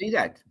 I didn't see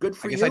that. Good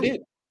for you. I guess I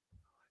did.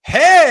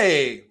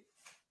 Hey.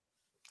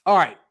 All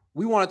right.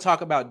 We want to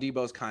talk about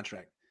Debo's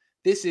contract.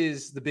 This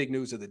is the big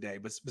news of the day,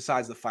 but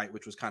besides the fight,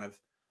 which was kind of,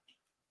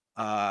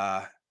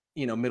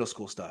 middle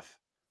school stuff.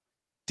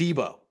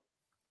 Debo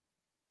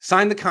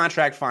signed the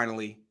contract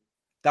finally.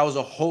 That was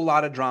a whole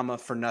lot of drama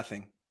for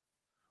nothing.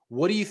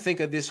 What do you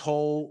think of this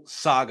whole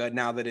saga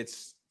now that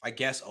it's, I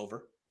guess,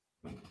 over?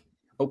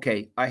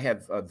 Okay, I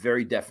have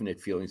very definite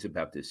feelings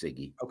about this,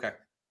 Iggy. Okay.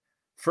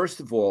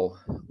 First of all,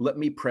 let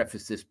me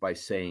preface this by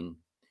saying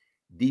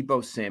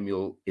Deebo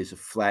Samuel is a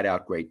flat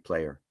out great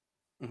player.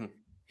 Mm-hmm.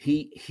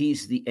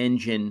 He's the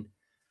engine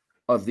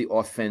of the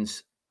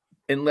offense,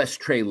 unless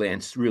Trey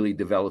Lance really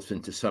develops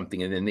into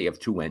something, and then they have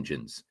two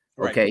engines.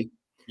 Okay. Right.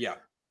 Yeah.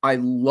 I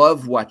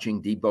love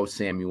watching Deebo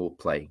Samuel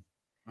play.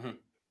 Mm-hmm.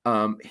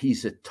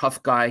 He's a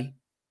tough guy.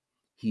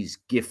 He's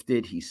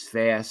gifted. He's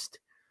fast.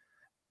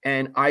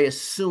 And I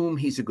assume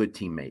he's a good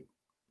teammate.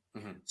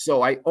 Mm-hmm.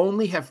 So I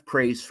only have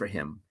praise for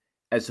him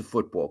as a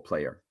football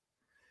player.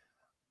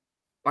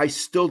 I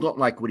still don't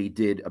like what he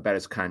did about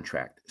his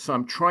contract. So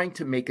I'm trying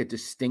to make a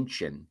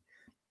distinction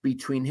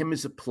between him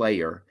as a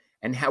player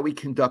and how he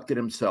conducted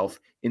himself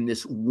in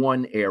this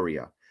one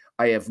area.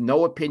 I have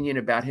no opinion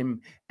about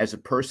him as a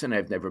person.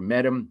 I've never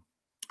met him,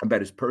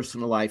 about his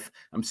personal life.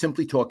 I'm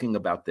simply talking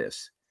about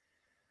this.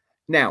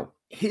 Now,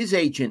 his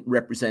agent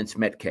represents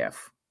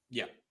Metcalf.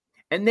 Yeah.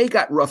 And they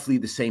got roughly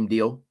the same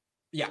deal.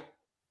 Yeah.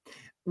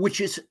 Which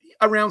is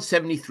around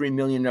 73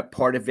 million, a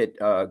part of it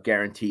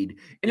guaranteed.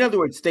 In other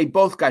words, they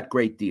both got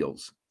great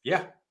deals.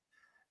 Yeah.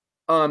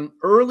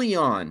 Early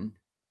on,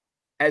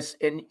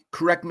 and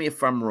correct me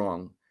if I'm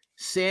wrong,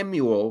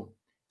 Samuel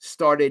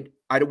started,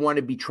 I don't want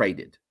to be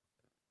traded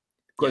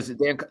because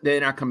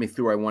they're not coming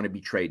through. I want to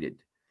be traded.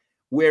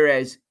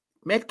 Whereas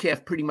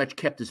Metcalf pretty much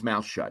kept his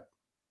mouth shut.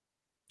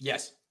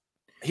 Yes.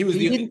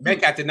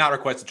 Metcalf did not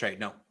request a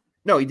trade.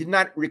 No, he did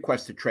not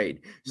request a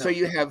trade. No. So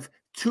you have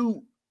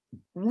two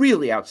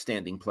really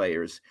outstanding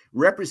players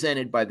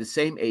represented by the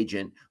same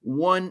agent,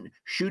 one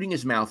shooting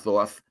his mouth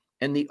off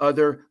and the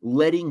other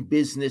letting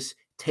business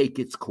take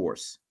its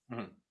course.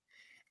 Mm-hmm.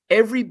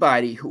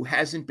 Everybody who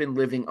hasn't been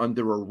living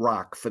under a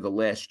rock for the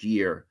last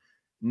year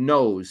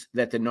knows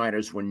that the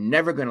Niners were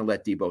never going to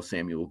let Deebo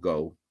Samuel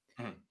go,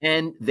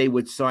 and they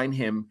would sign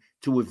him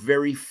to a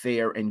very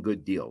fair and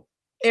good deal.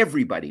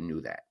 Everybody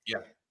knew that. Yeah.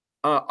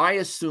 I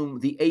assume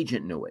the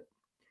agent knew it.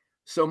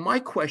 So my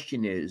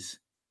question is,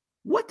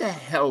 what the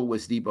hell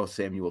was Deebo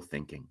Samuel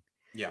thinking?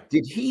 Yeah.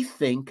 Did he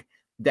think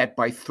that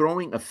by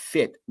throwing a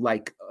fit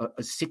like a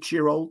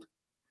 6-year-old,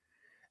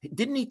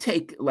 didn't he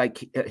take,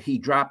 like,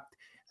 he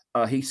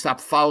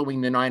stopped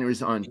following the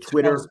Niners on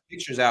Twitter? Took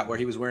pictures out where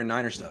he was wearing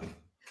Niner stuff.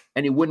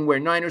 And he wouldn't wear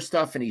Niner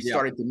stuff, and he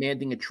started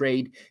demanding a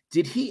trade.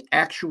 Did he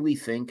actually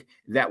think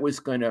that was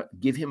going to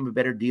give him a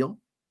better deal?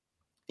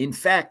 In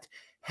fact,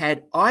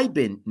 had I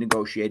been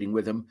negotiating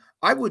with him,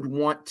 I would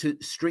want to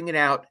string it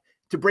out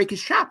to break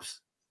his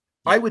chops.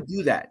 Yeah. I would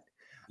do that.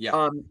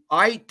 Yeah.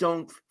 I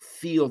don't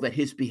feel that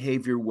his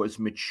behavior was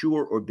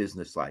mature or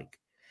businesslike.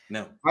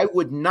 No. I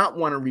would not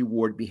want to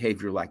reward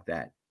behavior like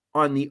that.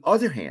 On the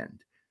other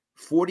hand,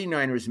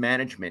 49ers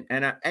management,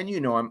 and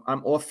you know,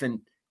 I'm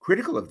often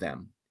critical of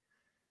them.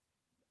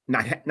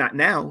 Not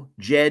now.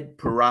 Jed,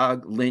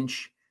 Parag,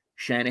 Lynch,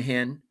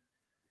 Shanahan,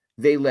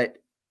 they let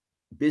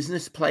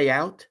business play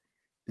out.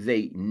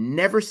 They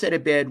never said a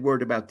bad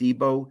word about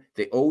Deebo.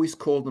 They always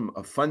called him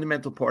a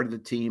fundamental part of the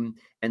team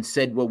and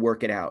said, we'll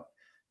work it out.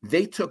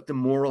 They took the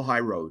moral high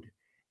road,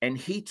 and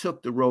he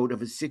took the road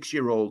of a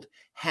 6-year-old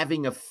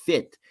having a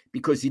fit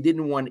because he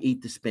didn't want to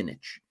eat the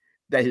spinach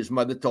that his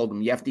mother told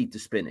him, you have to eat the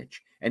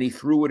spinach. And he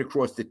threw it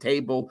across the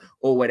table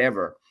or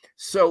whatever.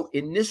 So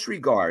in this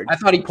regard, I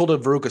thought he pulled a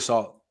Veruca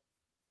Salt.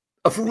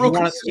 He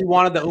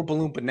wanted the Oompa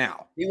Loompa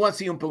now. He wants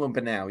the Oompa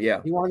Loompa now,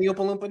 yeah. He wanted the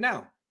Oompa Loompa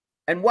now.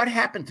 And what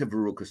happened to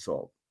Veruca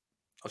Salt?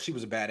 Oh, she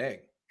was a bad egg.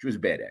 She was a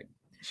bad egg.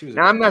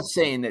 Now, I'm not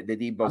saying that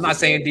Deebo's I'm not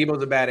saying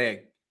Deebo's a bad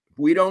egg.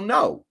 We don't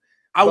know.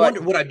 I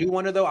wonder what I do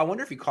wonder, though. I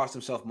wonder if he cost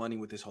himself money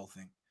with this whole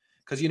thing.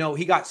 Because, you know,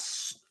 he got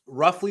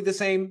roughly the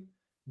same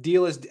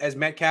deal as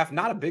Metcalf,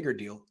 not a bigger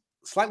deal,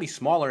 slightly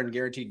smaller in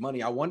guaranteed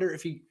money. I wonder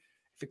if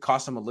it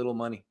cost him a little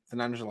money. The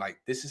Niners are like,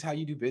 this is how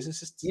you do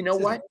business? You know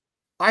what?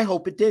 I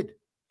hope it did.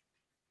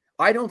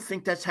 I don't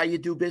think that's how you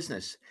do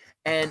business.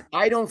 And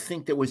I don't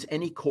think there was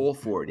any call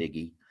for it,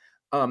 Iggy.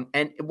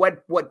 And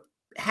what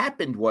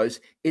happened was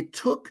it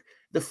took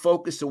the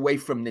focus away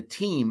from the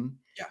team,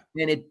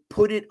 and it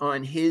put it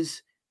on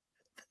his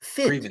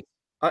fit,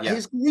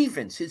 his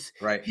grievance, his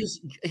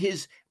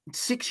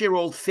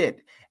 6-year-old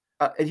fit.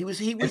 He was.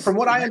 And from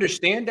what I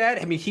understand, Dad,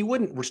 I mean, he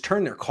wouldn't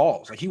return their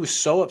calls. Like, he was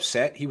so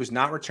upset, he was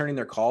not returning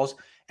their calls.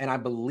 And I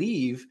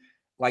believe,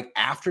 like,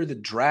 after the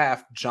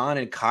draft, John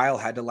and Kyle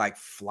had to, like,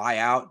 fly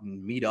out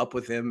and meet up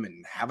with him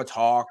and have a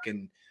talk.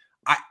 And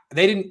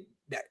they didn't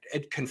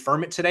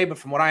confirm it today, but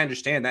from what I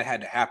understand, that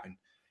had to happen.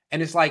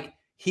 And it's like,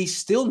 he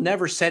still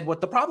never said what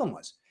the problem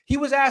was. He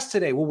was asked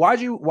today, well, why'd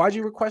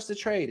you request a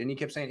trade? And he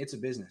kept saying, it's a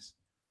business.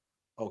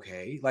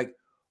 Okay. Like,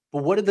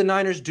 but what did the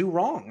Niners do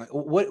wrong?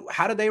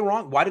 How did they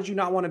wrong? Why did you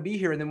not want to be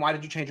here? And then why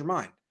did you change your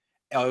mind?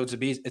 Oh, it's a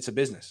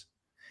business.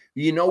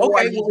 You know,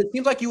 okay, well, it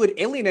seems like you had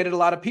alienated a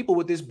lot of people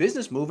with this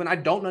business move, and I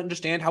don't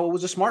understand how it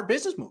was a smart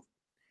business move.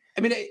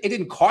 I mean, it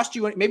didn't cost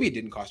you. Maybe it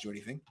didn't cost you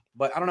anything,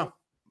 but I don't know.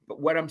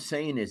 But what I'm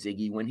saying is,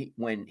 Iggy,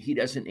 when he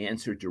doesn't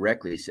answer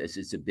directly, he says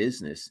it's a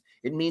business.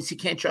 It means he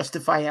can't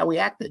justify how he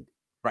acted.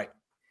 Right.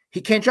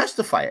 He can't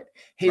justify it.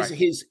 Right.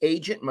 His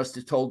agent must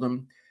have told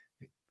him,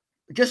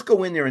 just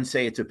go in there and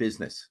say it's a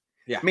business.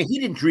 Yeah. I mean, he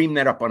didn't dream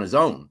that up on his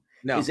own.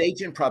 No. His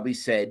agent probably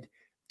said,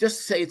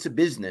 just say it's a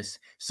business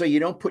so you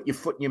don't put your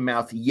foot in your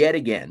mouth yet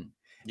again.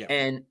 Yeah.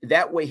 And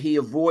that way he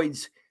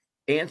avoids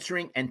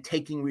answering and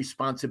taking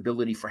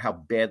responsibility for how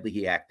badly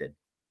he acted.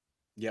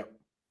 Yep.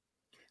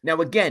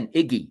 Now, again,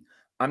 Iggy,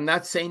 I'm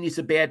not saying he's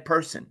a bad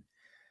person.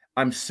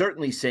 I'm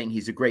certainly saying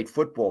he's a great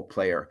football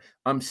player.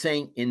 I'm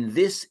saying in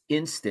this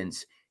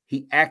instance,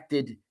 he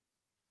acted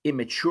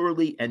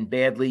immaturely and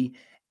badly,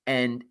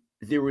 and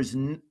there was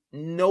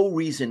no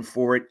reason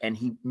for it, and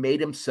he made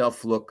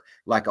himself look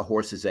like a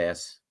horse's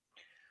ass.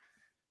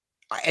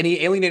 And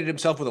he alienated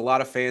himself with a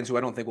lot of fans who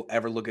I don't think will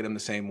ever look at him the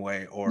same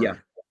way, or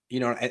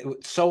it was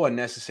so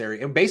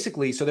unnecessary. And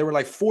basically, so there were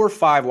like 4 or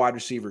 5 wide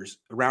receivers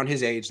around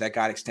his age that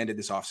got extended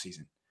this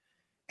offseason,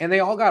 and they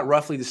all got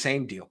roughly the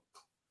same deal.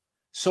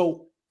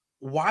 So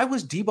why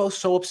was Debo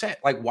so upset?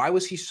 Like, why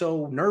was he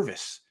so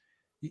nervous?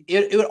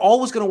 It all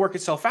was going to work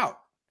itself out.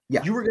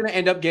 Yeah. You were going to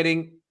end up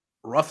getting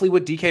roughly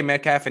what DK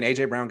Metcalf and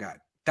AJ Brown got.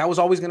 That was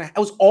always going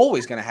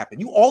to happen.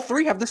 You all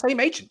 3 have the same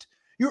agent.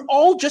 You're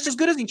all just as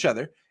good as each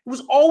other. It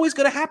was always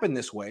going to happen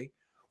this way.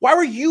 Why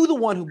were you the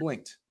one who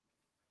blinked?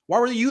 Why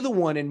were you the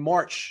one in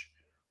March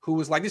who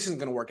was like, this isn't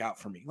going to work out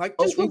for me? Like,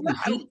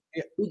 Iggy,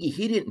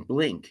 he didn't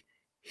blink.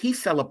 He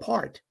fell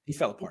apart. He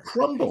fell apart. He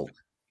crumbled.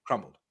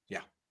 Crumbled.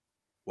 Yeah.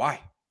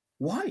 Why?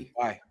 Why?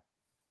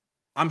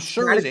 I'm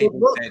sure his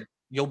agent said,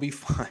 you'll be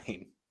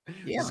fine.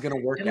 Yeah. This is going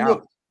to work out.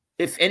 Look,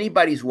 if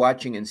anybody's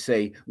watching and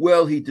say,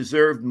 well, he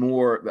deserved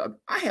more,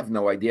 I have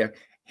no idea.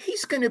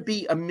 He's going to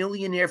be a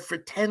millionaire for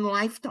 10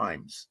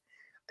 lifetimes.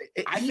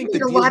 I think the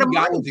deal he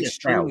got was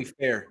extremely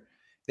fair.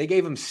 They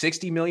gave him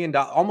 $60 million,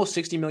 almost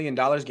 $60 million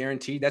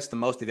guaranteed. That's the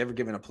most they've ever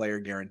given a player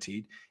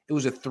guaranteed. It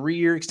was a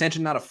 3-year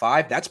extension, not a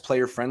 5. That's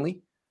player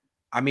friendly.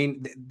 I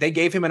mean, they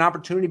gave him an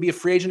opportunity to be a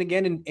free agent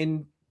again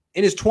in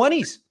his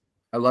 20s.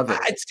 I love it.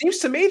 It seems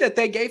to me that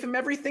they gave him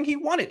everything he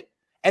wanted,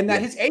 and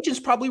that his agent's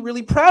probably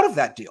really proud of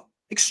that deal,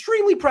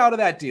 extremely proud of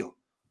that deal.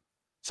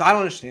 So I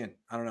don't understand.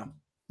 I don't know.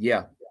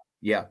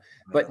 Yeah.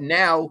 But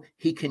now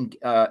he can.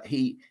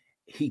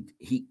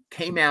 He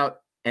came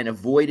out and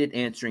avoided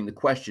answering the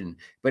question,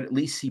 but at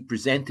least he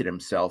presented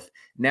himself.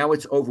 Now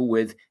it's over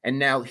with, and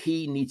now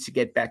he needs to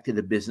get back to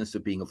the business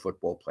of being a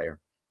football player.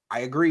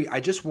 I agree. I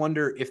just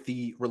wonder if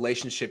the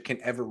relationship can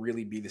ever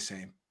really be the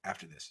same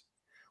after this.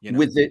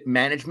 With the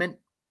management?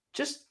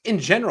 Just in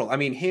general. I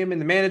mean, him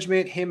and the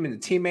management, him and the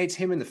teammates,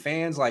 him and the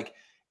fans. Like,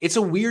 it's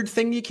a weird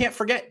thing you can't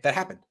forget that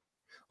happened.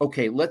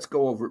 Okay, let's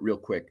go over it real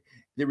quick.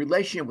 The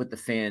relationship with the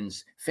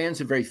fans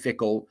are very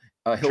fickle.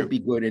 He'll be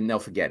good and they'll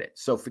forget it.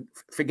 So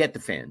forget the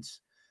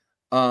fans.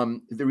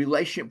 The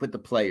relationship with the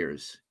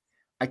players,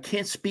 I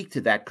can't speak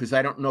to that because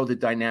I don't know the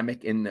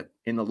dynamic in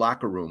the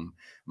locker room.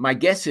 My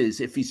guess is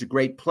if he's a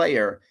great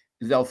player,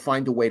 they'll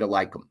find a way to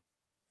like him.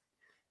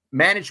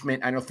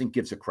 Management, I don't think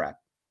gives a crap.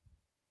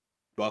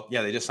 Well,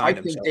 yeah, they just signed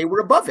him. I think they were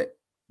above it.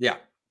 Yeah,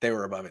 they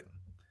were above it.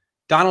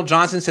 Donald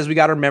Johnson says we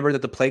got to remember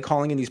that the play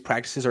calling in these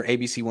practices are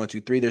ABC 1, 2,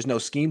 3. There's no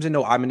schemes and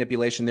no eye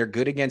manipulation. They're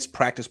good against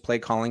practice play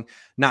calling,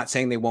 not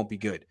saying they won't be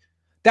good.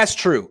 That's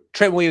true.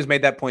 Trent Williams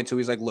made that point too.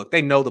 He's like, look,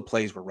 they know the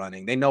plays we're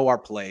running. They know our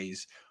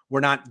plays. We're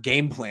not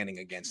game planning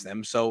against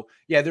them. So,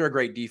 yeah, they're a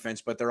great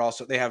defense, but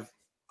they have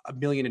a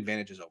million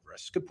advantages over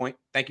us. Good point.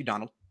 Thank you,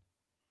 Donald.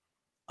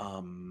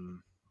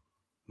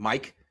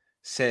 Mike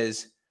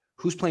says,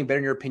 who's playing better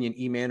in your opinion,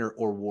 E-Man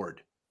or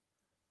Ward?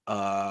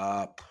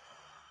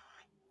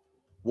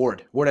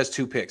 Ward. Ward has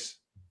 2 picks.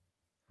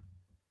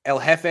 El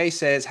Jefe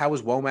says, how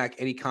is Womack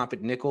any comp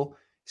at nickel?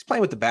 He's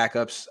playing with the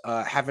backups.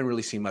 Haven't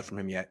really seen much from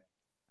him yet.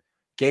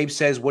 Gabe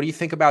says, what do you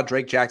think about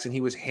Drake Jackson?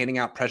 He was handing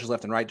out pressures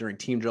left and right during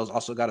team drills.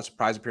 Also got a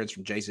surprise appearance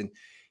from Jason.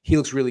 He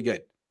looks really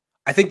good.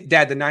 I think,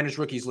 Dad, the Niners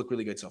rookies look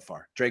really good so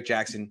far. Drake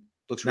Jackson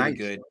looks really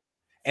good.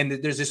 And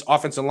there's this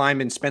offensive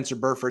lineman, Spencer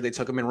Burford. They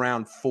took him in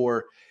round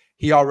 4.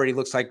 He already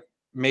looks like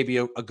maybe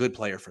a good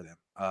player for them,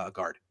 a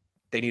guard.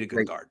 They need a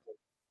good guard.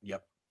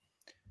 Yep.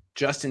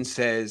 Justin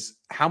says,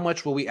 how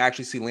much will we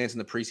actually see Lance in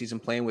the preseason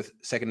playing with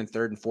 2nd and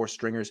 3rd and 4th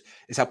stringers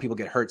is how people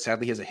get hurt.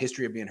 Sadly, he has a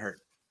history of being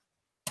hurt.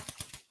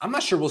 I'm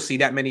not sure we'll see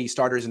that many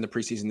starters in the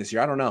preseason this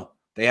year. I don't know.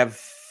 They have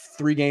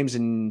 3 games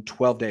in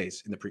 12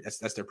 days in the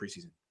that's their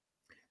preseason.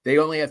 They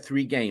only have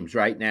 3 games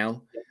right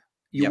now.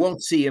 You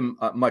won't see him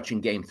much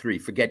in game 3.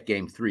 Forget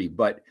game 3.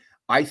 But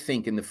I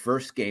think in the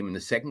first game and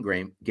the second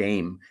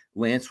game,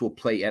 Lance will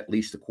play at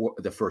least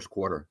the first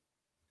quarter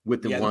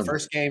with the one. The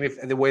first game, if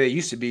the way they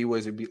used to be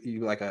was it'd be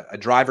like a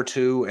drive or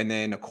 2 and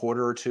then a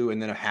quarter or 2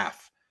 and then a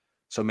half.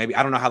 So maybe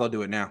I don't know how they'll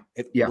do it now.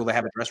 Will they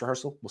have a dress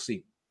rehearsal? We'll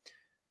see.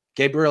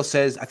 Gabriel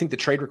says, I think the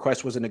trade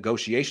request was a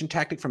negotiation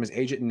tactic from his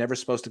agent and never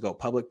supposed to go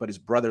public, but his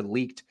brother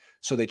leaked,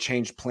 so they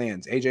changed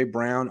plans. AJ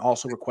Brown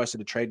also requested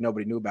a trade.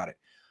 Nobody knew about it.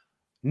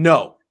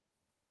 No.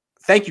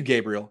 Thank you,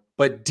 Gabriel.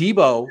 But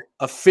Debo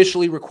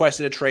officially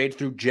requested a trade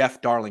through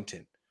Jeff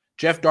Darlington.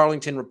 Jeff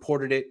Darlington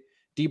reported it.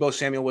 Debo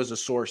Samuel was a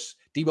source.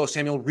 Debo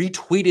Samuel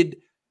retweeted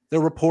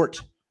the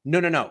report.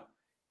 No.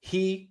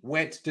 He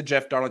went to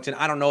Jeff Darlington.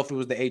 I don't know if it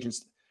was the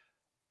agent's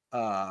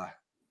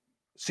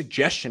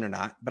suggestion or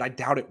not, but I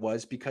doubt it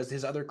was because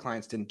his other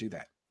clients didn't do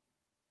that.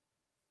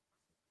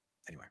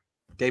 Anyway,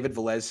 David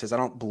Velez says, I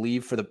don't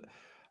believe for the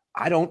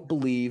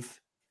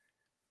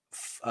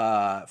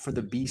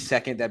B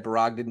second that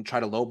Barag didn't try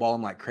to lowball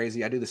him like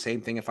crazy. I do the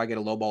same thing. If I get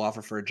a lowball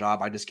offer for a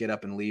job, I just get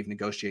up and leave,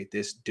 negotiate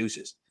this,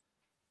 deuces.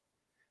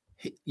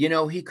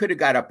 He could have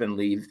got up and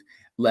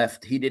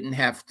left. He didn't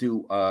have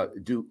to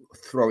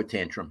throw a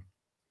tantrum.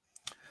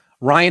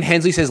 Ryan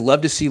Hensley says,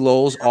 love to see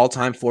Lowell's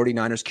all-time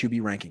 49ers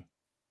QB ranking.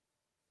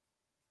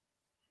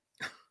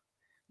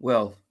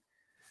 Well,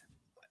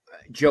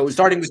 Joe's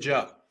starting with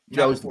Joe.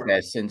 Joe's the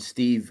best, and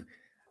Steve.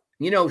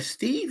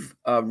 Steve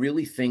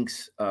really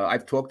thinks.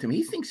 I've talked to him.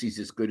 He thinks he's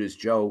as good as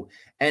Joe.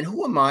 And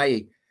who am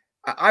I?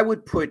 I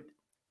would put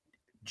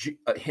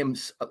him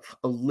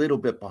a little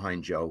bit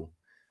behind Joe,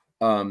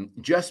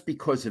 just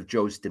because of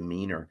Joe's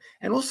demeanor,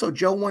 and also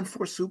Joe won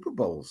 4 Super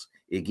Bowls.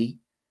 Iggy,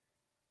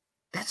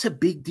 that's a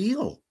big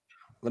deal.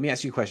 Let me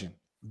ask you a question.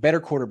 Better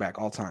quarterback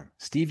all time,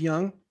 Steve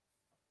Young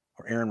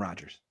or Aaron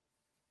Rodgers?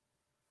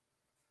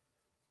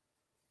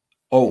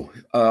 Oh,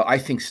 I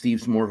think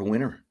Steve's more of a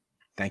winner.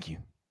 Thank you.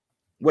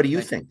 What do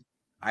you think?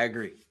 I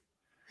agree.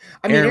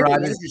 I mean, Aaron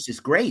Rodgers is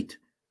great.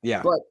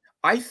 Yeah. But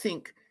I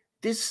think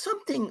there's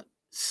something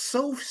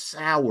so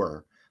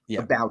sour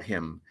about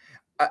him.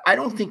 I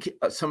don't think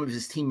some of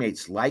his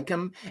teammates like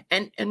him.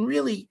 And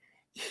really,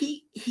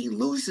 he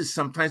loses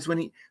sometimes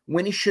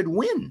when he should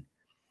win.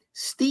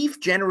 Steve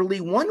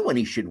generally won when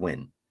he should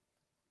win.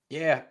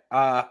 Yeah.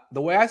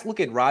 The way I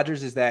look at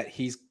Rodgers is that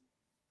he's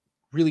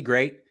really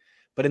great,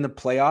 but in the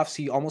playoffs,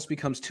 he almost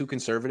becomes too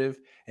conservative,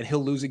 and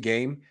he'll lose a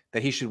game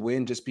that he should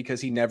win just because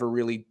he never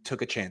really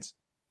took a chance.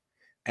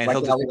 And like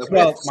he'll just,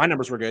 well, my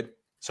numbers were good.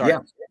 Sorry.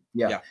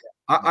 Yeah.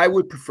 I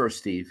would prefer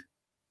Steve.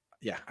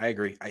 Yeah, I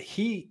agree.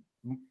 He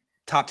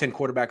top 10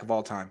 quarterback of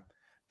all time,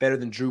 better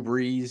than Drew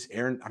Brees,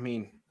 Aaron. I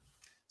mean,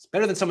 it's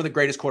better than some of the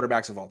greatest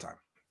quarterbacks of all time.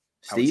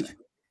 Steve.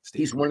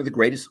 He's one of the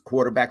greatest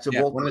quarterbacks of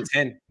all time. One of the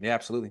 10. Yeah,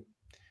 absolutely.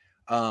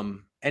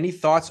 Any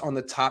thoughts on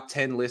the top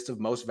 10 list of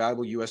most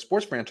valuable U.S.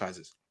 sports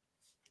franchises?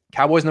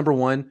 Cowboys number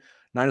 1,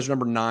 Niners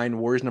number 9,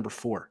 Warriors number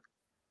 4.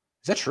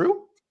 Is that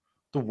true?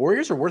 The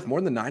Warriors are worth more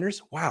than the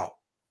Niners? Wow.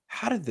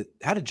 How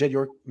did Jed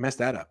York mess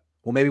that up?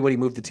 Well, maybe when he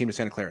moved the team to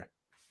Santa Clara.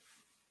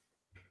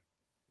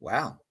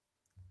 Wow.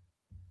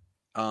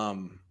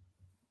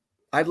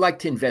 I'd like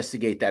to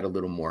investigate that a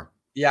little more.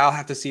 Yeah, I'll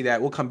have to see that.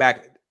 We'll come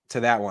back to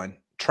that one.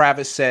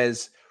 Travis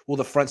says, will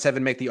the front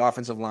 7 make the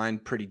offensive line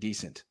pretty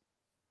decent?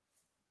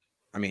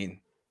 I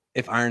mean,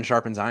 if iron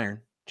sharpens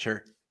iron,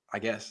 sure, I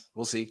guess.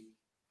 We'll see.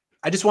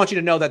 I just want you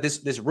to know that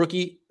this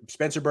rookie,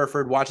 Spencer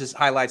Burford, watch his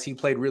highlights. He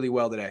played really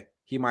well today.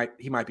 He might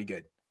be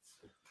good.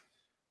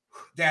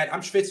 Dad,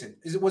 I'm schwitzing.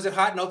 Was it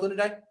hot in Oakland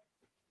today?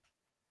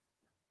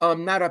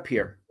 Not up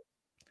here.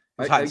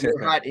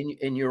 You're hot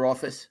in your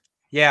office?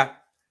 Yeah,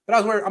 but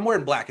I'm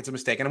wearing black. It's a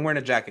mistake, and I'm wearing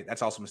a jacket.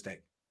 That's also a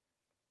mistake.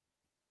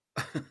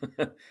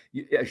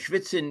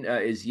 Schwitzen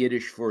is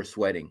Yiddish for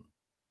sweating.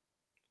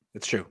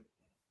 That's true.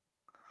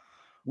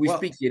 We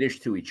speak Yiddish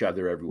to each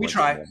other every once in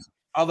a while. We try.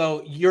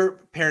 Although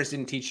your parents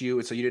didn't teach you,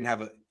 and so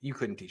you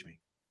couldn't teach me.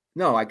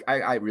 No,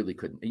 I really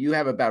couldn't. You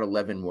have about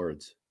 11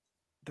 words.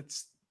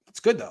 That's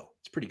good though.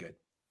 It's pretty good.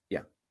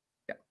 Yeah.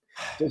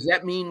 Does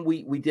that mean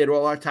we did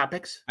all our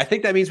topics? I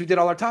think that means we did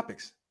all our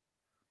topics.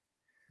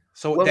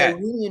 So Dad, I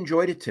really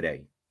enjoyed it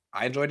today.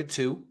 I enjoyed it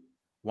too.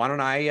 Why don't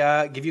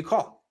I give you a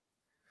call?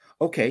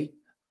 Okay.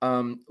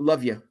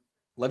 Love you.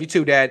 Love you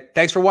too, Dad.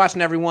 Thanks for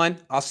watching, everyone.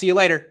 I'll see you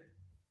later.